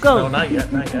 Go. No, not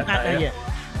yet. Not yet.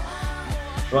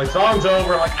 Like, song's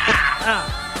over, like,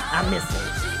 I miss it.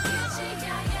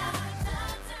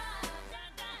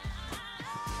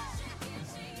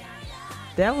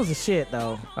 That was a shit,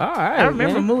 though. All right. I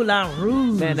remember man. Moulin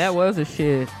Rouge. Man, that was a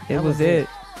shit. It was it.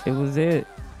 It was it.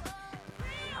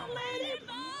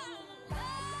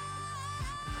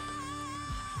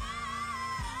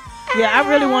 Yeah,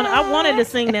 I wanted to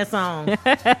sing that song.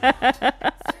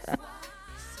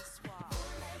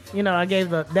 I gave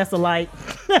that's a light.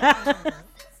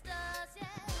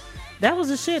 That was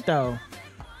a shit though.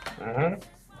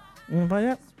 You want to play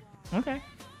that? Okay.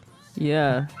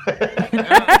 Yeah.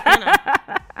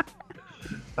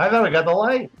 I thought we got the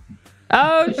light.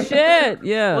 Oh shit.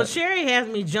 Yeah. Well, Sherry has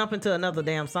me jump into another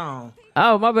damn song.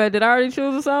 Oh, my bad. Did I already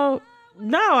choose a song?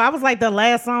 No, I was like the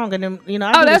last song, and then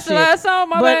I Oh, do that's the the shit. last song?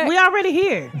 My but bad. we already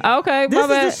here. Okay, This my is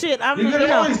bad. the shit. I'm, You can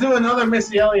always do another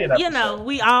Missy Elliott episode.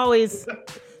 we always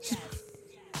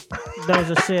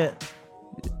those are shit.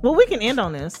 Well, we can end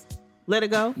on this. Let it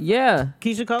go. Yeah.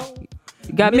 Keisha Cole.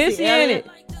 Got Missy in Elliott.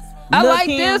 it. I Lil' like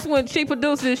Kim. this when she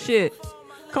produced this shit.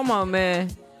 Come on, man.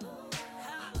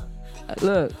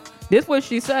 Look, this what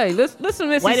she say. Listen to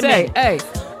Missy Wait a say. minute. Hey,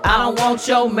 I don't want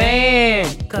your man,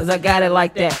 cause I got it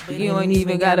like that. But you ain't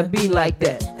even gotta be like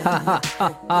that. Ha ha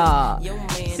ha ha.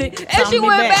 See, and she me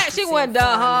went back. back. She went da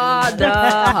ha da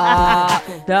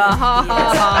ha da ha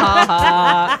ha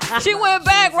ha ha. She went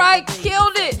back, right?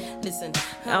 Killed it. Listen,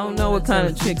 I don't know what kind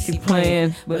of chick she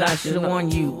playing, but I should warn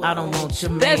you. I don't want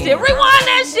your man. That's it. Rewind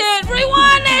that shit.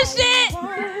 Rewind that shit.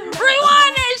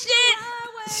 Rewind that shit.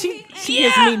 She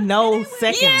gives me no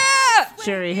seconds. Yeah.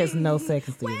 Sherry has no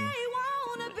seconds to give me.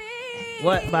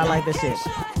 What? But I like this shit.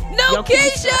 No, Yo,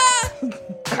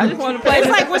 Keisha. I just want to play It's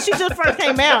this. like when she just first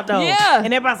came out, though. Yeah.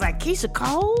 And everybody's like, Keisha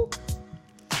Cole?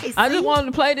 I just wanted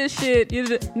to play this shit.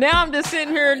 Now I'm just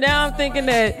sitting here. Now I'm thinking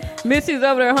that Missy's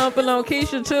over there humping on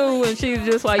Keisha too, and she's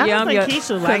just like, I "Yeah, don't I'm your, think Keisha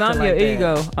cause liked I'm her your like that.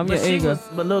 ego. I'm But your she ego." was-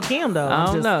 but Lil' Kim, though. I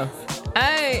don't know.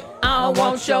 Hey, I don't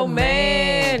want your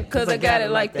man, cause I got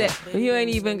it like that. But you ain't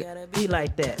even. Be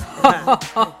like that.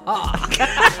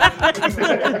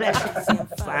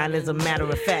 Fine as a matter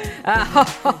of fact.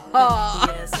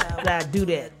 I do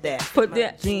that. Put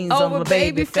that Jeans over on my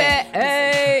baby baby fat.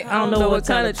 Hey, I don't know what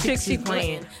kind of chick she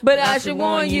playing, but I should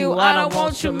warn you, I don't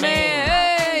want your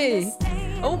man. Hey,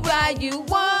 oh, why you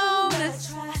want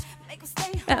this?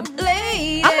 I'm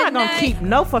late. I'm not gonna keep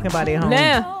no fucking body at home.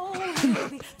 Now.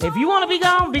 If you want to be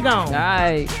gone, be gone. All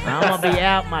right. I'm gonna be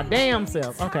out my damn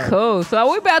self. Okay. Cool. So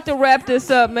we're about to wrap this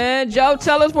up, man. Joe,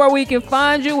 tell us where we can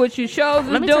find you, what your shows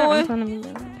are doing.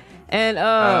 And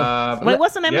wait,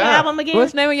 what's the name of your album again?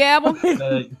 what's the name of your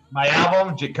album? My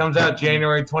album comes out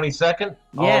January 22nd.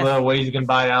 Yes. All the ways you can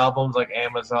buy albums like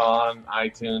Amazon,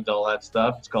 iTunes, all that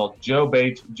stuff. It's called Joe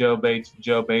Bates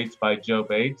by Joe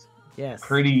Bates. Yes.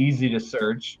 Pretty easy to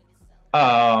search.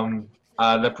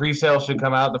 The pre-sale should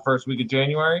come out the first week of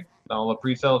January. All the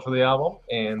pre-sales for the album,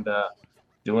 and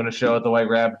doing a show at the White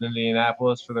Rapids,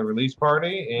 Indianapolis for the release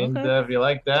party. And if you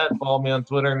like that, follow me on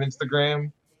Twitter and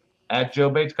Instagram at Joe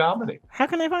Bates Comedy. How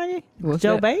can they find you? What's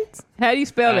Joe that? Bates? How do you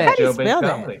spell that? How do you Joe Bates spell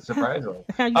that? Comedy, surprisingly.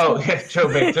 How you Oh, spell yeah, Joe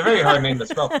Bates. It's a very hard name to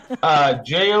spell.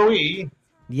 Joe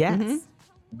Yes.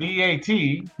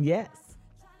 Bates.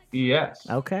 Yes.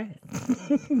 Okay.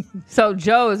 So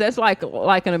Joe, is that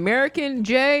like an American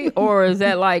J, or is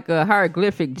that like a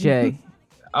hieroglyphic J?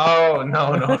 Oh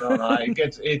no!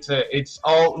 It's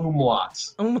all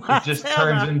umlauts. It just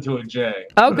turns into a J.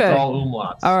 Okay. It's all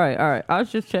umlauts. All right. I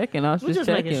was just checking. We're just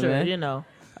checking, making sure, man. you know.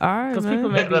 All right, Because man. people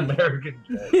may An be. American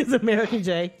J. It's American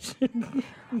J.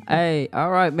 Hey,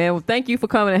 all right, man. Well, thank you for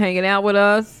coming and hanging out with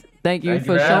us. Thank you Thank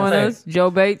for you for showing having us.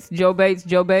 Joe Bates. Joe Bye. Bates.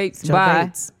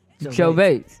 Joe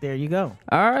Bates. There you go.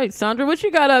 All right, Sandra, what you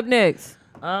got up next?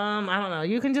 I don't know.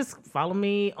 You can just follow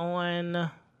me on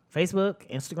Facebook,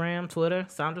 Instagram, Twitter,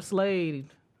 Sandra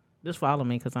Slade. Just follow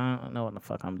me because I don't know what the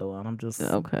fuck I'm doing. I'm just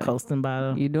coasting by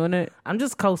the. You doing it? I'm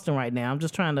just coasting right now. I'm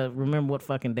just trying to remember what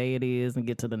fucking day it is and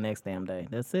get to the next damn day.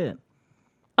 That's it.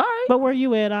 All right. But where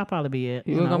you at, I'll probably be at.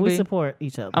 You You know, gonna we be? support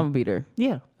each other. I'm going to be there.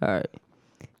 Yeah. All right.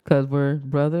 Because we're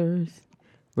brothers,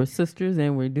 we're sisters,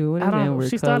 and we're doing it, I and don't. we're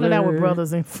She started out with colored.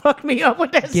 brothers and fucked me up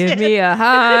with that Give shit. me a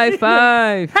high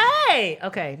five. Hey.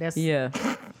 Okay. That's Yeah.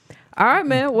 All right,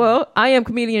 man. Well, I am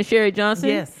comedian Sherry Johnson.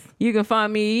 Yes. You can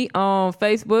find me on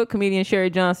Facebook, comedian Sherry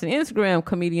Johnson. Instagram,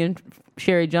 comedian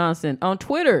Sherry Johnson. On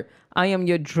Twitter, I am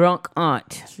your drunk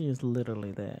aunt. She is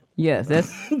literally that. Yes,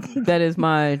 that is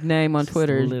my name on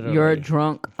Twitter. literally. Your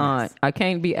drunk aunt. I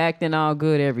can't be acting all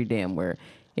good every damn where.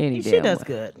 Any She damn does way.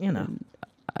 good, you know.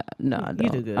 No, I don't. You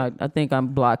do good. I think I'm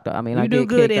blocked. I mean, You I do get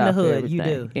good kicked in the out for hood. You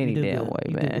everything. do. Any You do damn good. way,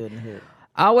 You do man. good in the hood.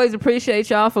 I always appreciate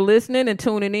y'all for listening and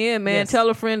tuning in, man. Yes. Tell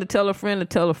a friend to tell a friend to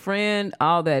tell a friend,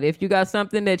 all that. If you got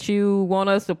something that you want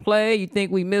us to play, you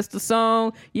think we missed a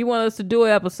song, you want us to do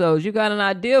episodes, you got an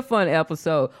idea for an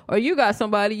episode, or you got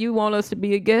somebody you want us to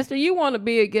be a guest, or you want to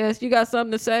be a guest, you got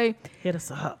something to say, Hit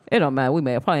us up. It don't matter. We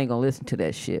probably ain't gonna listen to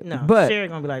that shit. No, but Sherry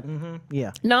gonna be like,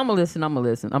 yeah. No, I'm gonna listen. I'm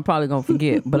probably gonna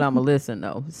forget, but I'm gonna listen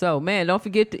though. So, man, don't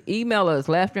forget to email us,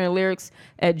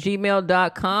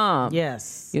 laughterandlyrics@gmail.com.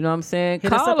 Yes. You know what I'm saying?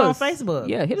 Hit us up on Facebook.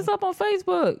 Yeah, hit us up on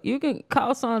Facebook. You can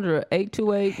call Sandra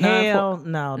 828. Hell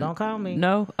no, don't call me.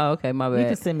 No? Oh, okay, my bad. You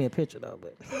can send me a picture though,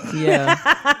 but yeah.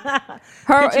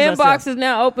 Her Pictures inbox herself. is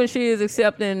now open. She is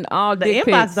accepting all the dick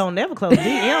inbox pics. don't never close.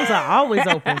 DMs are always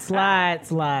open. Slide.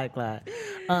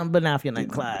 But now if your name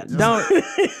Clyde,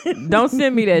 Don't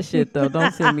send me that shit though.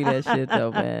 Don't send me that shit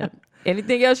though, man.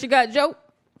 Anything else you got, Joe?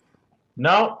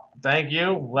 No, thank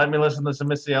you. Let me listen to some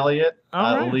Missy Elliott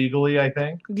All right. legally, I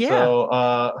think. Yeah.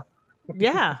 So,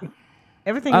 yeah,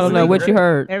 everything. I is don't know legal. what you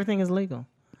heard. Everything is legal.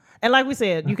 And like we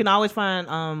said, you can always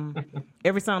find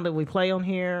every song that we play on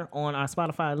here on our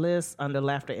Spotify list under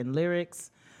Laughter and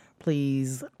Lyrics.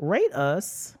 Please rate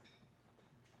us.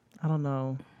 I don't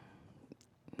know.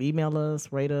 Email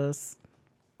us, rate us.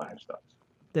 5 stars.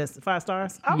 That's 5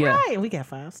 stars. All Yeah. right, we got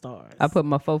 5 stars. I put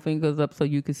my 4 fingers up so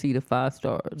you can see the 5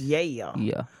 stars. Yeah.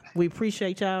 Yeah. We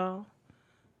appreciate y'all.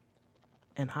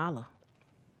 And holla.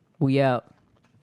 We out.